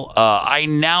Girl, I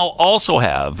now also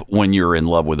have When You're in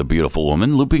Love with a Beautiful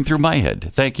Woman looping through my head.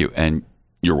 Thank you, and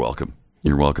you're welcome.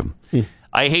 You're welcome.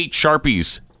 I hate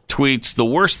Sharpie's tweets. The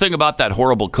worst thing about that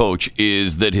horrible coach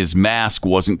is that his mask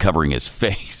wasn't covering his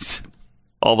face.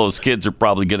 All those kids are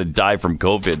probably going to die from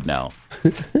COVID now.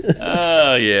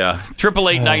 Yeah.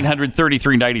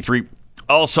 888-933-93.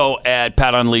 Also at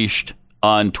Pat Unleashed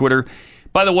on Twitter.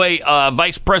 By the way,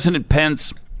 Vice President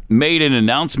Pence made an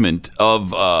announcement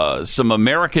of some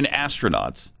American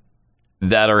astronauts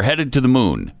that are headed to the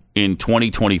moon in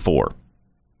 2024.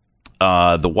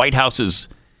 The White House's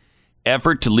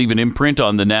effort to leave an imprint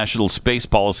on the national space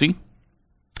policy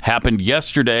happened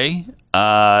yesterday.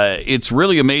 It's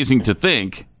really amazing to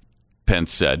think,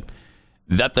 Pence said,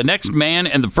 that the next man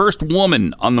and the first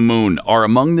woman on the moon are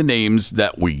among the names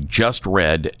that we just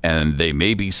read, and they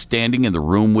may be standing in the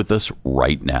room with us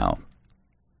right now.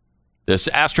 This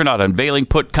astronaut unveiling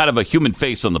put kind of a human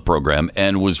face on the program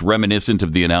and was reminiscent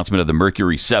of the announcement of the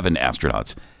Mercury 7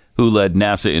 astronauts who led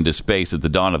NASA into space at the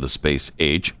dawn of the space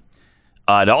age.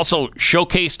 It also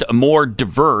showcased a more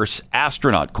diverse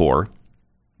astronaut corps.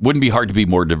 Wouldn't be hard to be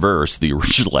more diverse. The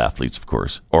original athletes, of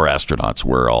course, or astronauts,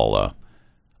 were all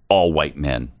white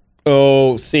men.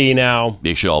 Oh, see now.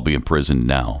 They should all be in prison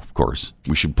now, of course.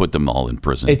 We should put them all in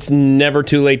prison. It's never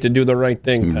too late to do the right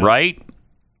thing, Pat.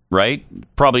 Right?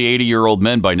 Probably 80-year-old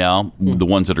men by now, the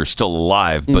ones that are still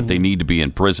alive, but they need to be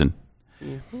in prison.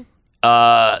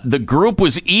 The group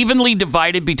was evenly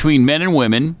divided between men and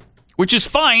women, which is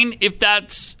fine if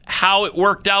that's how it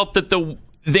worked out that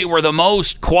they were the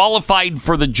most qualified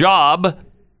for the job.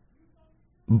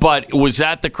 But was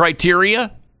that the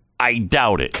criteria? I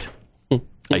doubt it.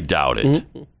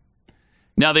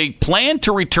 Now, they plan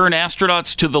to return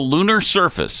astronauts to the lunar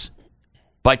surface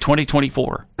by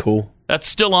 2024. Cool. That's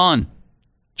still on.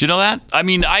 Do you know that? I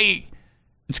mean,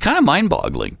 it's kind of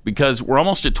mind-boggling because we're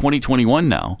almost at 2021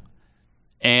 now,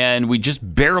 and we just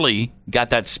barely got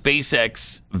that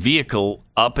SpaceX vehicle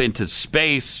up into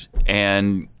space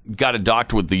and got it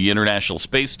docked with the International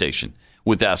Space Station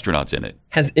with astronauts in it.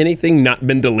 Has anything not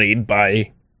been delayed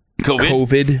by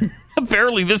COVID?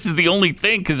 Apparently, this is the only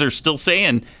thing because they're still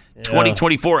saying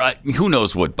 2024. Who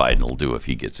knows what Biden will do if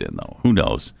he gets in, though? Who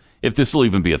knows if this will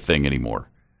even be a thing anymore?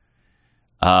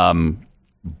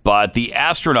 But the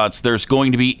astronauts, there's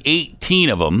going to be 18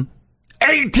 of them.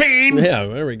 18! Yeah,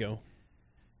 there we go.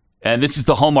 And this is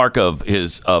the hallmark of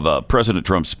President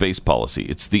Trump's space policy.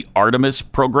 It's the Artemis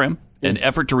program, an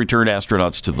effort to return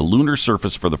astronauts to the lunar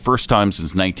surface for the first time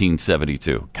since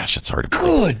 1972. Gosh, that's hard to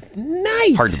believe. Good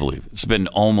night. Hard to believe. It's been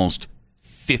almost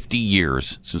 50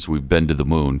 years since we've been to the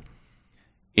moon.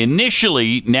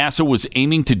 Initially, NASA was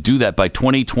aiming to do that by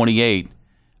 2028,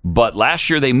 but last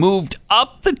year they moved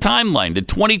up the timeline to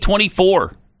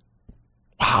 2024.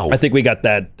 Wow. I think we got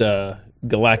that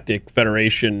Galactic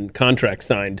Federation contract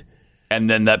signed. And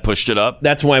then that pushed it up?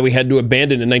 That's why we had to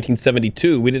abandon in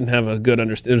 1972. We didn't have a good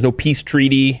understanding. There's no peace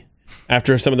treaty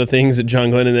after some of the things that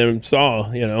John Glenn and them saw,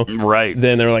 Right.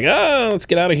 Then they were like, let's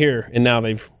get out of here. And now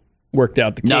they've worked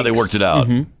out the kinks. Now they worked it out.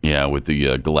 Mm-hmm. Yeah, with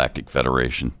the Galactic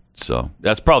Federation. So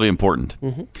that's probably important.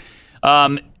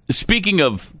 Mm-hmm. Speaking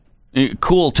of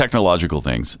cool technological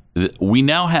things, we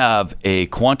now have a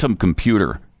quantum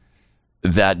computer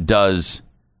that does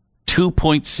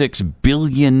 2.6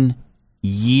 billion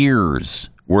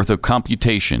years worth of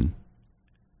computation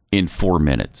in 4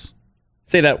 minutes.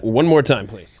 Say that one more time,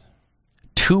 please.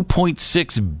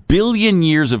 2.6 billion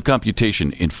years of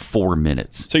computation in 4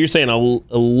 minutes. So you're saying a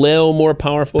little more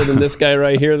powerful than this guy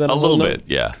right here? Than a little bit,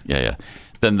 yeah.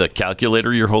 Than the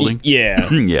calculator you're holding?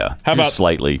 Yeah. Yeah,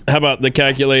 slightly. How about the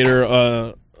calculator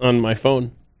on my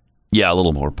phone? Yeah, a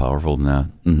little more powerful than that.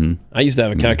 Mm-hmm. I used to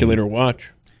have a calculator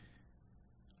watch.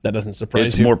 That doesn't surprise you.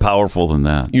 It's more powerful than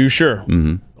that. You sure?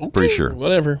 Mm-hmm. Okay, pretty sure.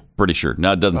 Whatever. Pretty sure.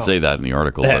 Now, it doesn't say that in the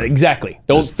article. Exactly.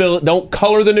 Don't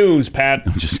color the news, Pat.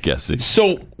 I'm just guessing.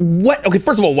 So what? Okay,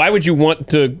 first of all, why would you want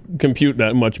to compute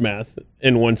that much math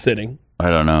in one sitting?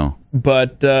 I don't know.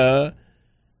 But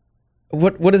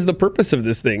what is the purpose of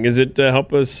this thing? Is it to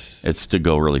help us? It's to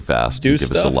go really fast. Give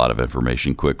us a lot of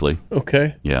information quickly.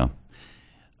 Okay. Yeah.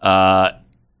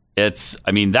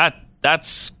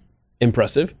 That's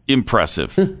impressive.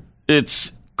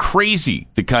 It's crazy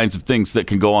the kinds of things that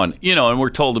can go on. And we're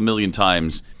told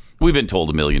we've been told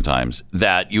a million times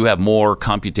that you have more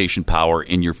computation power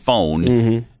in your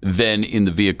phone than in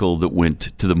the vehicle that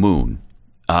went to the moon.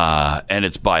 And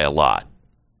it's by a lot.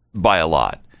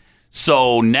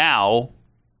 So now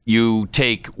you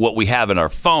take what we have in our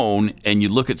phone and you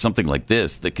look at something like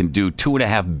this that can do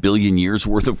 2.5 billion years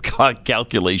worth of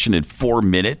calculation in 4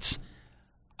 minutes.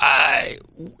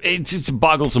 It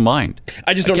boggles the mind.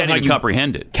 I just don't know how you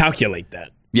comprehend it. Calculate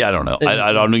that. Yeah, I don't know.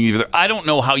 I don't know either. I don't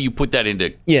know how you put that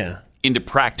into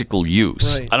practical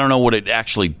use. Right. I don't know what it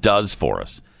actually does for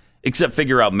us, except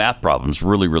figure out math problems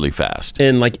really, really fast.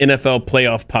 And like NFL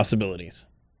playoff possibilities.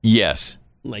 Yes.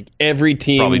 Like every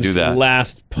team's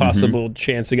last possible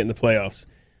chance to get in the playoffs.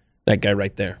 That guy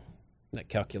right there. That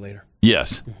calculator.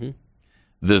 Yes. Mm-hmm.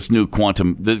 This new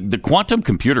quantum... The quantum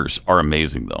computers are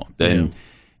amazing, though.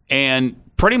 And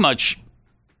pretty much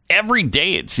every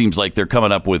day it seems like they're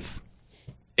coming up with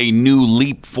a new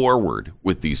leap forward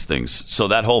with these things. So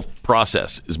that whole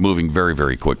process is moving very,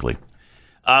 very quickly.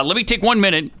 Let me take 1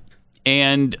 minute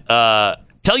and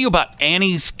tell you about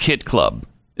Annie's Kit Club.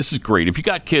 This is great. If you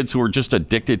got kids who are just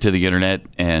addicted to the internet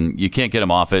and you can't get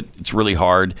them off it, it's really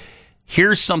hard.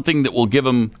 Here's something that will give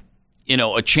them,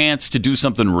 a chance to do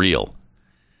something real.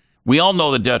 We all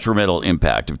know the detrimental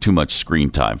impact of too much screen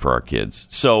time for our kids.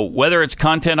 So whether it's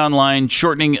content online,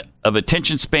 shortening of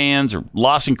attention spans, or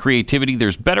loss in creativity,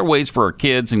 there's better ways for our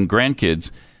kids and grandkids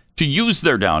to use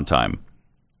their downtime.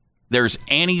 There's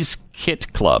Annie's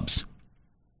Kit Clubs.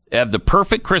 They have the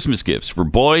perfect Christmas gifts for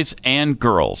boys and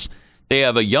girls. They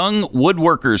have a Young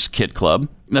Woodworkers Kit Club.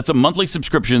 That's a monthly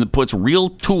subscription that puts real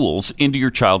tools into your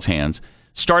child's hands,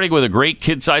 starting with a great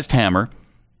kid-sized hammer.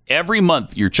 Every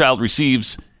month, your child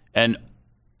receives an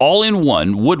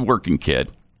all-in-one woodworking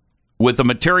kit with the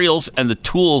materials and the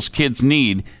tools kids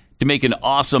need to make an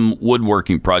awesome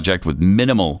woodworking project with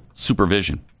minimal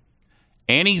supervision.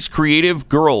 Annie's Creative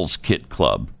Girls Kit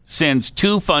Club sends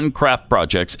 2 fun craft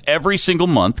projects every single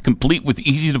month, complete with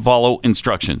easy-to-follow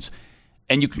instructions.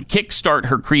 And you can kickstart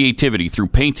her creativity through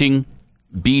painting,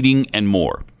 beading, and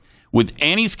more. With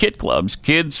Annie's Kit Clubs,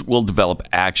 kids will develop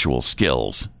actual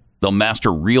skills. They'll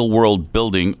master real-world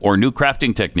building or new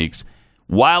crafting techniques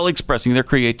while expressing their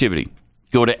creativity.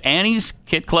 Go to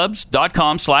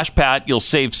annieskitclubs.com/Pat. You'll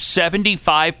save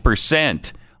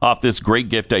 75% off this great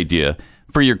gift idea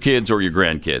for your kids or your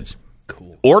grandkids.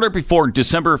 Cool. Order before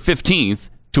December 15th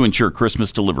to ensure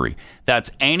Christmas delivery. That's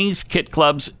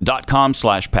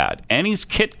annieskitclubs.com/Pat.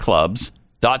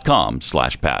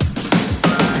 annieskitclubs.com/Pat.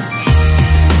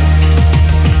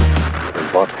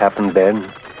 And what happened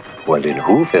then? Well, in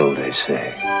Whoville, they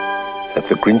say that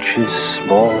the Grinch's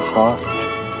small heart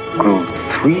grew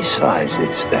 3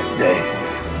 sizes that day.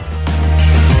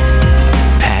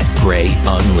 Pat Gray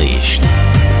Unleashed.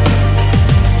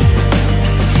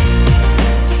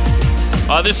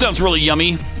 This sounds really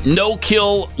yummy.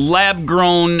 No-kill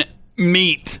lab-grown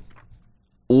meat.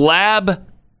 Lab-grown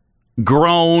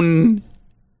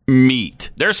meat.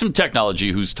 There's some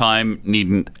technology whose time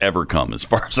needn't ever come, as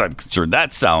far as I'm concerned.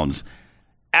 That sounds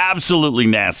absolutely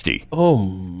nasty. Oh,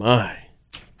 my.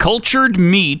 Cultured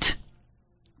meat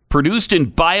produced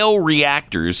in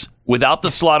bioreactors without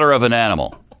the slaughter of an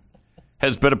animal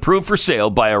has been approved for sale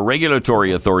by a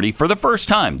regulatory authority for the first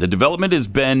time. The development has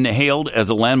been hailed as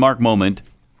a landmark moment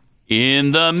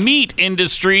in the meat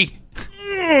industry.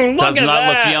 Does not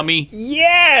look yummy?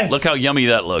 Yes! Look how yummy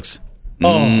that looks.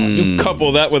 Oh, you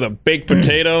couple that with a baked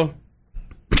potato.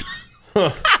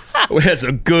 That's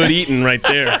a good eating right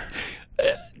there.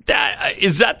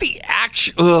 Is that the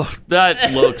action?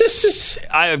 That looks...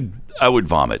 I would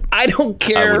vomit. I don't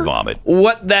care I would vomit.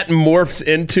 What that morphs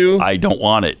into. I don't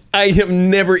want it. I am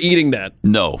never eating that.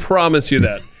 No. Promise you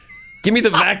that. Give me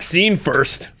the vaccine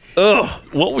first. Ugh.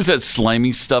 What was that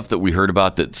slimy stuff that we heard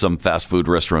about that some fast food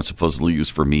restaurants supposedly use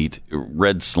for meat?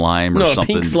 Red slime or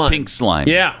something? Pink slime. Pink slime.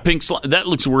 Yeah. Pink slime. That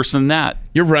looks worse than that.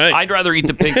 You're right. I'd rather eat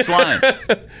the pink slime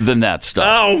than that stuff.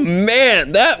 Oh,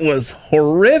 man. That was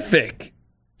horrific.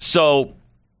 So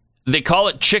they call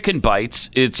it Chicken Bites.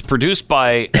 It's produced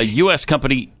by a U.S.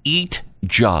 company, Eat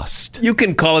Just. You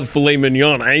can call it filet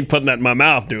mignon. I ain't putting that in my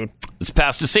mouth, dude. It's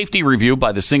passed a safety review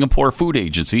by the Singapore Food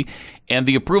Agency, and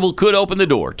the approval could open the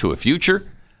door to a future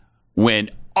when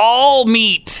all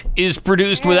meat is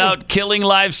produced without killing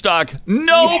livestock.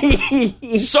 Nope.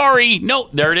 Sorry. No,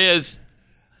 there it is.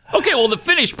 Okay, well, the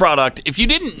finished product, if you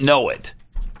didn't know it,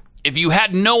 if you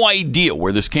had no idea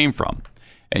where this came from,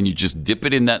 and you just dip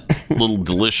it in that little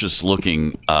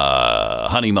delicious-looking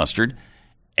honey mustard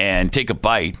and take a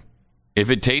bite,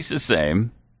 if it tastes the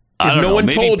same... I don't know. If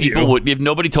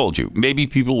nobody told you, maybe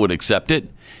people would accept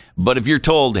it. But if you're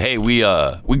told, hey, we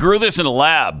grew this in a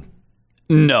lab,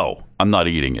 no, I'm not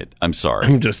eating it. I'm sorry.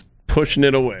 I'm just pushing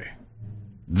it away.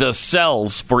 The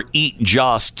cells for Eat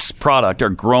Just's product are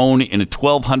grown in a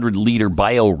 1,200-liter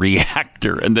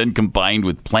bioreactor and then combined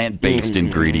with plant-based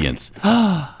ingredients.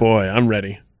 Boy, I'm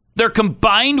ready. They're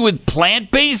combined with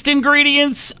plant-based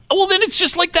ingredients? Well, then it's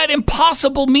just like that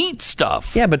Impossible Meat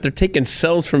stuff. Yeah, but they're taking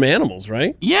cells from animals,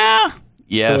 right? Yeah.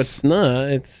 Yes. So it's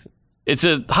not. It's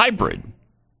a hybrid,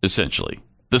 essentially.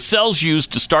 The cells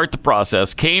used to start the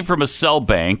process came from a cell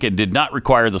bank and did not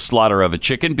require the slaughter of a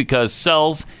chicken because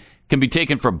cells can be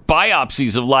taken from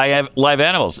biopsies of live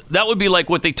animals. That would be like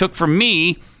what they took from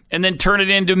me and then turn it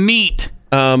into meat.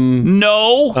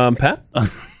 No. Pat?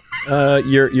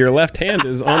 Your left hand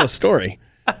is on a story.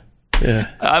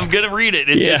 Yeah. I'm going to read it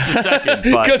in just a second.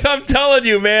 Because I'm telling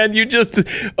you, man, this is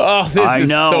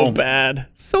so bad.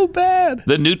 So bad.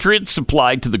 The nutrients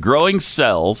supplied to the growing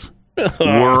cells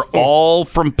were all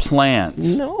from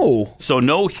plants. No. So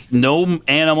no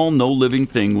animal, no living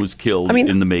thing was killed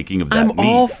in the making of that meat. I'm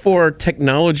all for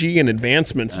technology and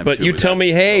advancements, but you tell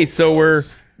me, hey, so we're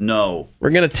going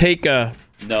to take a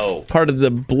part of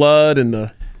the blood and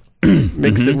the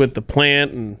mix it with the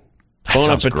plant and bon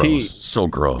appetit. Gross. So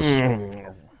gross.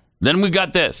 Then we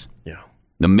got this. Yeah.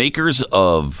 The makers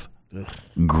of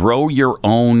Grow Your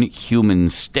Own Human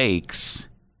Steaks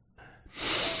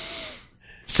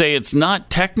say it's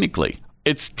technically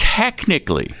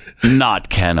not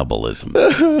cannibalism.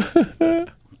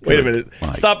 Wait a minute.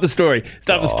 Stop the story.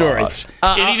 Stop the story.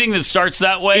 Anything that starts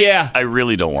that way, I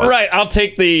really don't want. Right. I'll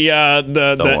take the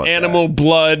animal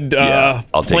blood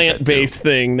plant-based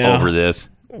thing now. Over this.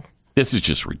 This is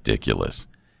just ridiculous.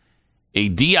 A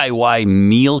DIY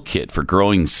meal kit for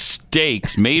growing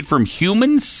steaks made from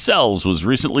human cells was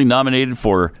recently nominated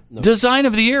for Design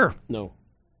of the Year. No.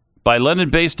 By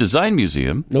London-based Design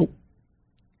Museum. Nope.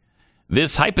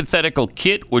 This hypothetical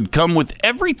kit would come with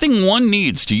everything one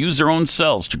needs to use their own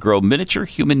cells to grow miniature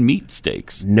human meat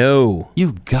steaks. No.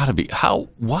 You gotta be. How?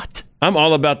 What? I'm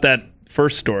all about that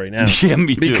first story now. Yeah,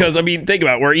 me too. Because, I mean, think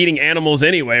about it. We're eating animals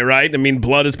anyway, right? I mean,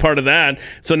 blood is part of that.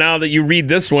 So now that you read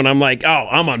this one, I'm like, oh,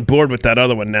 I'm on board with that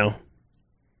other one now.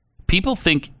 People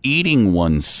think eating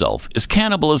oneself is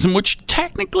cannibalism, which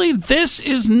technically this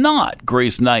is not,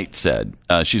 Grace Knight said.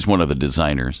 She's one of the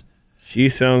designers. She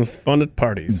sounds fun at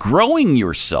parties. Growing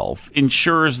yourself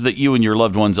ensures that you and your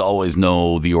loved ones always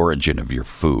know the origin of your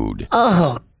food.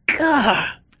 Oh, God.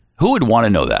 Who would want to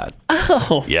know that?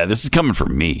 Oh. Yeah, this is coming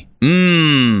from me.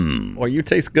 Well, you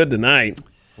taste good tonight.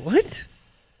 What?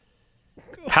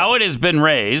 How it has been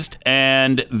raised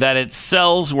and that its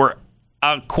cells were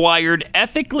acquired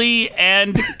ethically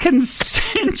and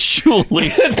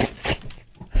consensually.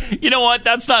 You know what?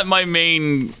 That's not my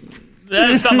main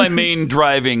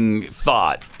driving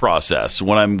thought process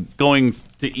when I'm going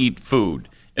to eat food,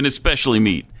 and especially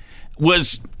meat.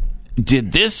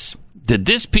 Did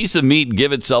this piece of meat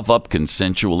give itself up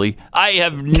consensually? I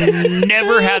have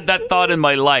never had that thought in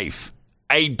my life.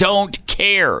 I don't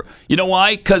care. You know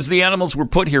why? Because the animals were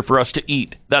put here for us to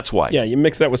eat. That's why. Yeah, you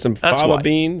mix that with some fava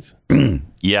beans.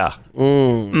 Yeah.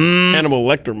 Hannibal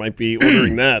Lecter might be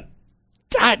ordering that.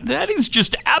 That is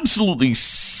just absolutely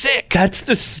sick. That's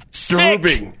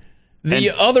disturbing.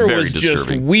 The other was just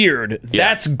weird. Yeah.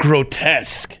 That's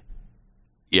grotesque.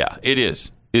 Yeah, it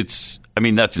is. That's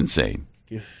insane.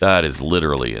 That is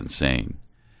literally insane.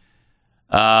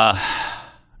 All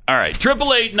right.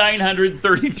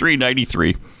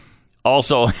 888-900-3393.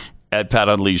 Also at Pat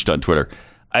Unleashed on Twitter.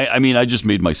 I just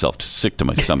made myself sick to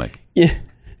my stomach. Yeah.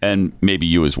 And maybe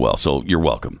you as well. So you're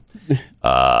welcome. Do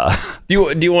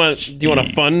you want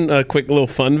a quick little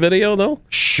fun video though?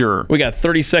 Sure. We got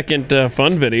 30-second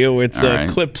fun video. It's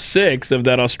clip 6 of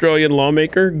that Australian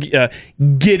lawmaker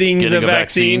getting the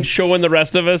vaccine, showing the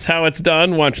rest of us how it's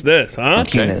done. Watch this, huh?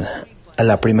 Okay. A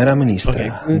la primera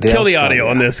ministra. Okay. Kill the audio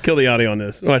on this.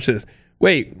 Watch this.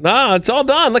 Wait, it's all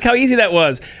done. Look how easy that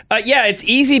was. Yeah, it's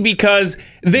easy because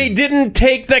they didn't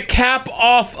take the cap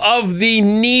off of the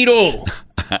needle.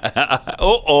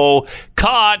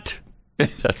 Caught.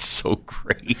 That's so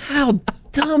great. How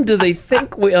dumb do they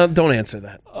think we... don't answer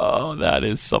that. Oh, that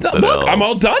is something Look, else. I'm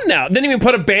all done now. Didn't even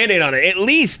put a Band-Aid on it. At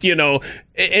least,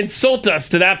 insult us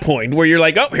to that point where you're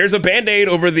like, oh, here's a Band-Aid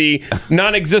over the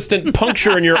non-existent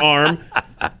puncture in your arm.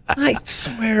 I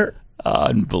swear.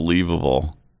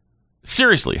 Unbelievable.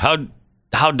 Seriously, how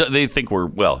do they think we're...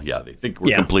 Well, yeah, they think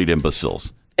we're complete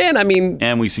imbeciles. And,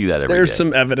 And we see that every day. There's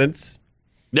some evidence.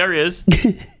 There is.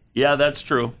 Yeah, that's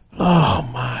true. Oh,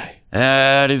 my.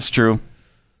 That is true.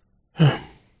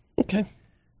 Okay.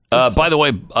 By the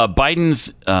way,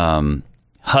 Biden's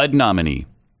HUD nominee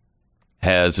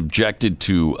has objected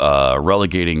to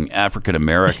relegating African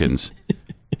Americans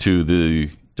to the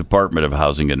Department of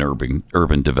Housing and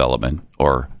Urban Development,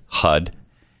 or HUD.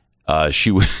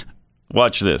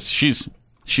 Watch this. She's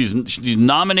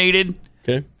nominated.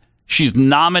 Okay. She's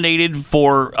nominated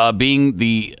for being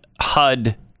the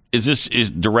HUD.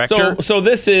 Is director? So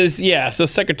this is, so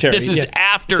secretary. This is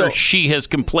after she has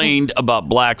complained about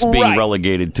blacks being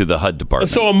relegated to the HUD department.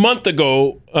 So a month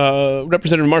ago,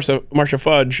 Representative Marcia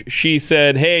Fudge, she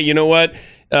said, hey, you know what?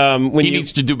 He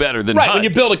needs to do better than HUD. When you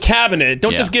build a cabinet,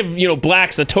 don't just give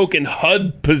blacks the token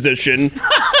HUD position.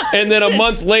 And then a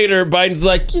month later, Biden's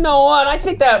like, you know what? I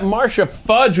think that Marcia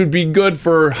Fudge would be good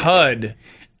for HUD.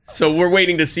 So we're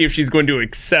waiting to see if she's going to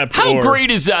accept. How great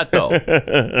is that, though?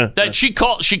 That she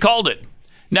called it.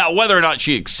 Now, whether or not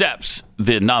she accepts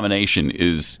the nomination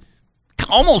is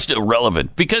almost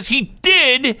irrelevant, because he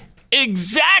did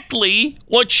exactly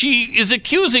what she is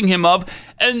accusing him of.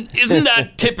 And isn't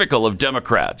that typical of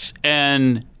Democrats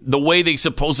and the way they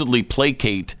supposedly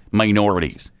placate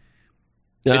minorities?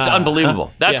 It's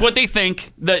unbelievable. That's what they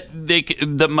think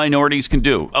that minorities can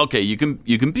do. Okay, you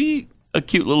can be a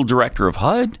cute little director of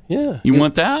HUD. Yeah. You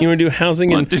want that? You want to do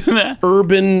housing and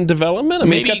urban development?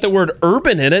 Maybe. It's got the word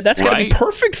urban in it. That's got to be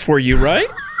perfect for you, right?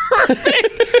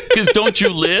 Perfect. Because don't you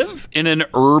live in an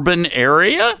urban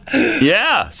area?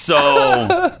 Yeah.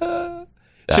 So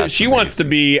she wants to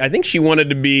be, I think she wanted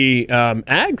to be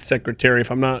ag secretary,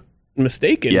 if I'm not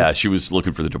mistaken. Yeah, she was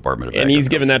looking for the Department of Ag. And he's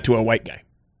giving that to a white guy.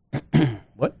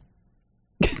 What?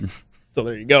 So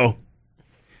there you go.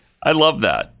 I love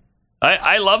that.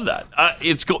 I love that.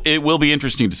 It will be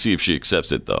interesting to see if she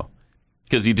accepts it, though,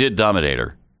 because he did nominate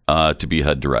her to be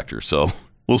HUD director. So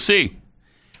we'll see.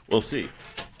 We'll see.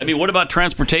 I mean, what about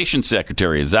transportation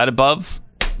secretary? Is that above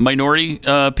minority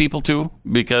people, too?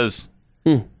 Because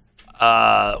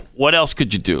what else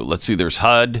could you do? Let's see. There's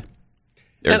HUD.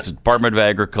 There's the Department of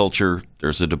Agriculture.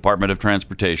 There's the Department of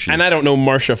Transportation. And I don't know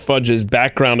Marcia Fudge's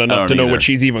background enough to know what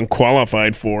she's even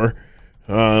qualified for.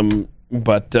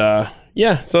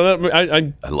 Yeah, so that,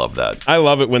 I love that. I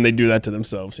love it when they do that to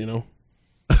themselves, you know.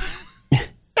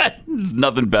 There's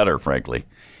nothing better, frankly.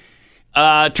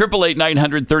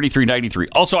 888-900-3393.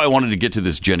 Also, I wanted to get to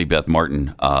this Jenny Beth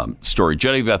Martin story.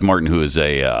 Jenny Beth Martin, who is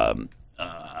a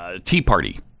Tea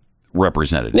Party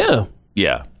representative.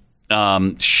 Yeah.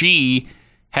 She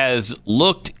has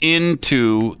looked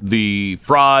into the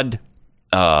fraud,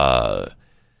 the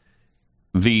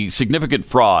significant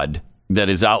fraud that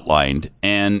is outlined,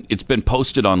 and it's been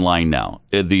posted online now.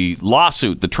 The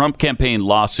lawsuit, the Trump campaign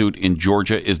lawsuit in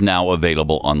Georgia, is now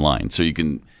available online. So you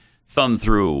can thumb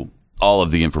through all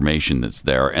of the information that's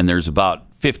there, and there's about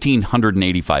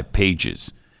 1,585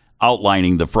 pages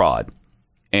outlining the fraud.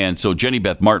 And so Jenny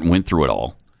Beth Martin went through it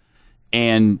all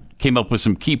and came up with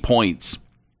some key points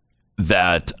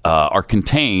that are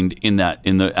contained in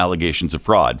the allegations of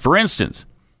fraud. For instance,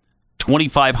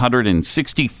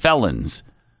 2,560 felons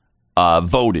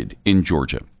voted in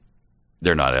Georgia.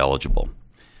 They're not eligible.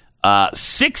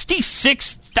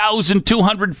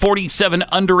 66,247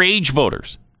 underage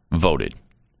voters voted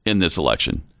in this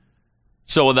election.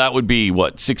 So that would be,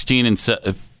 what, 15, 16,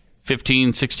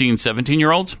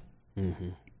 17-year-olds? Mm-hmm.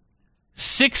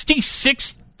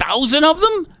 66,000 of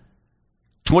them?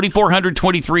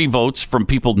 2,423 votes from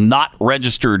people not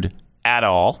registered at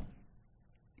all.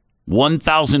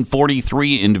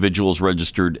 1,043 individuals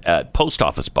registered at post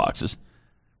office boxes.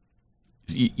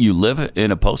 You live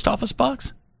in a post office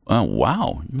box? Oh,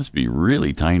 wow. You must be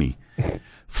really tiny.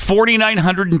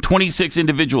 4,926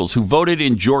 individuals who voted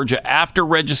in Georgia after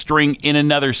registering in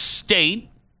another state.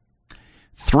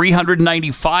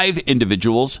 395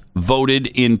 individuals voted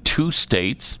in 2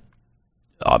 states.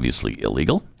 Obviously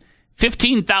illegal.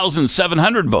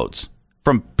 15,700 votes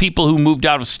from people who moved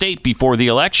out of state before the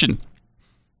election.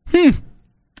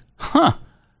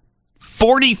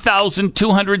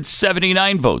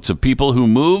 40,279 votes of people who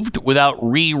moved without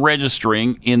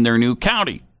re-registering in their new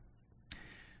county.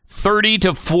 30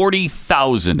 to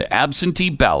 40,000 absentee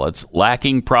ballots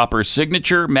lacking proper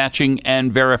signature, matching,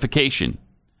 and verification.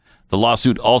 The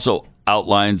lawsuit also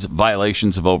outlines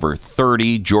violations of over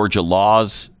 30 Georgia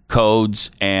laws, codes,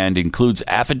 and includes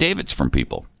affidavits from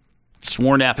people.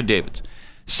 Sworn affidavits.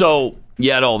 So,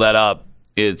 you add all that up,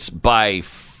 it's by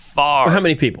far... Well, how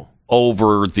many people?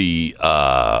 Over the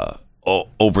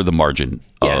margin.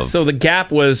 Yeah, so the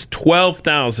gap was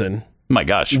 12,000. My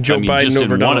gosh. Joe Biden just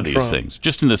over in Donald one of these Trump. things.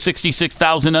 Just in the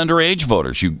 66,000 underage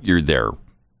voters, you're there.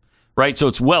 Right? So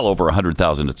it's well over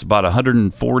 100,000. It's about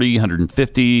 140,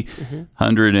 150,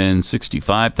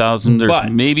 165,000. There's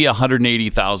maybe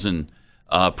 180,000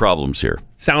 problems here.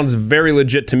 Sounds very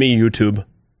legit to me, YouTube.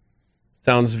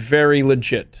 Sounds very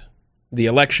legit. The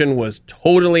election was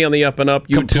totally on the up and up.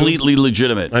 YouTube. Completely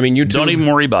legitimate. I mean, YouTube. Don't even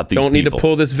worry about these Don't need to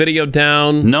pull this video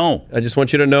down. No. I just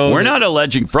want you to know. We're not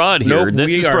alleging fraud here. Nope,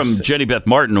 this is from Jenny Beth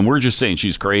Martin, and we're just saying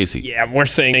she's crazy. Yeah, we're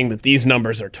saying that these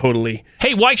numbers are totally...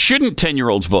 Hey, why shouldn't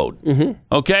 10-year-olds vote? Mm-hmm.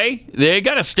 Okay? They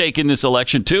got a stake in this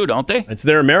election, too, don't they? It's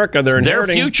their America. They're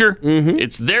inheriting. Their future. Mm-hmm.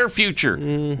 It's their future.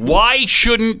 Mm-hmm. Why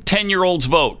shouldn't 10-year-olds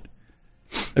vote?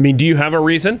 I mean, do you have a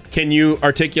reason? Can you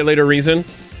articulate a reason?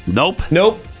 Nope.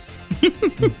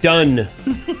 Done.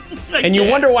 And you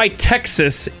wonder why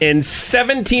Texas and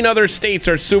 17 other states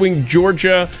are suing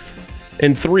Georgia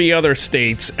and 3 other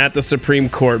states at the Supreme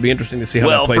Court. Be interesting to see how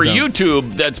that plays out. Well, for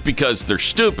YouTube, that's because they're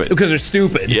stupid. Because they're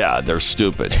stupid. Yeah, they're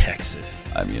stupid. Texas.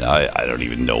 I mean, I don't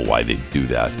even know why they do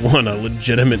that. Won a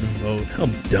legitimate vote. How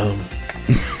dumb.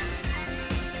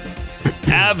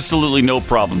 Absolutely no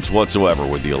problems whatsoever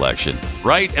with the election.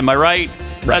 Right? Am I right?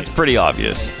 That's pretty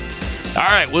obvious. All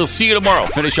right, we'll see you tomorrow.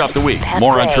 Finish off the week.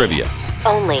 More on trivia.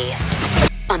 Only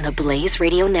on the Blaze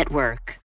Radio Network.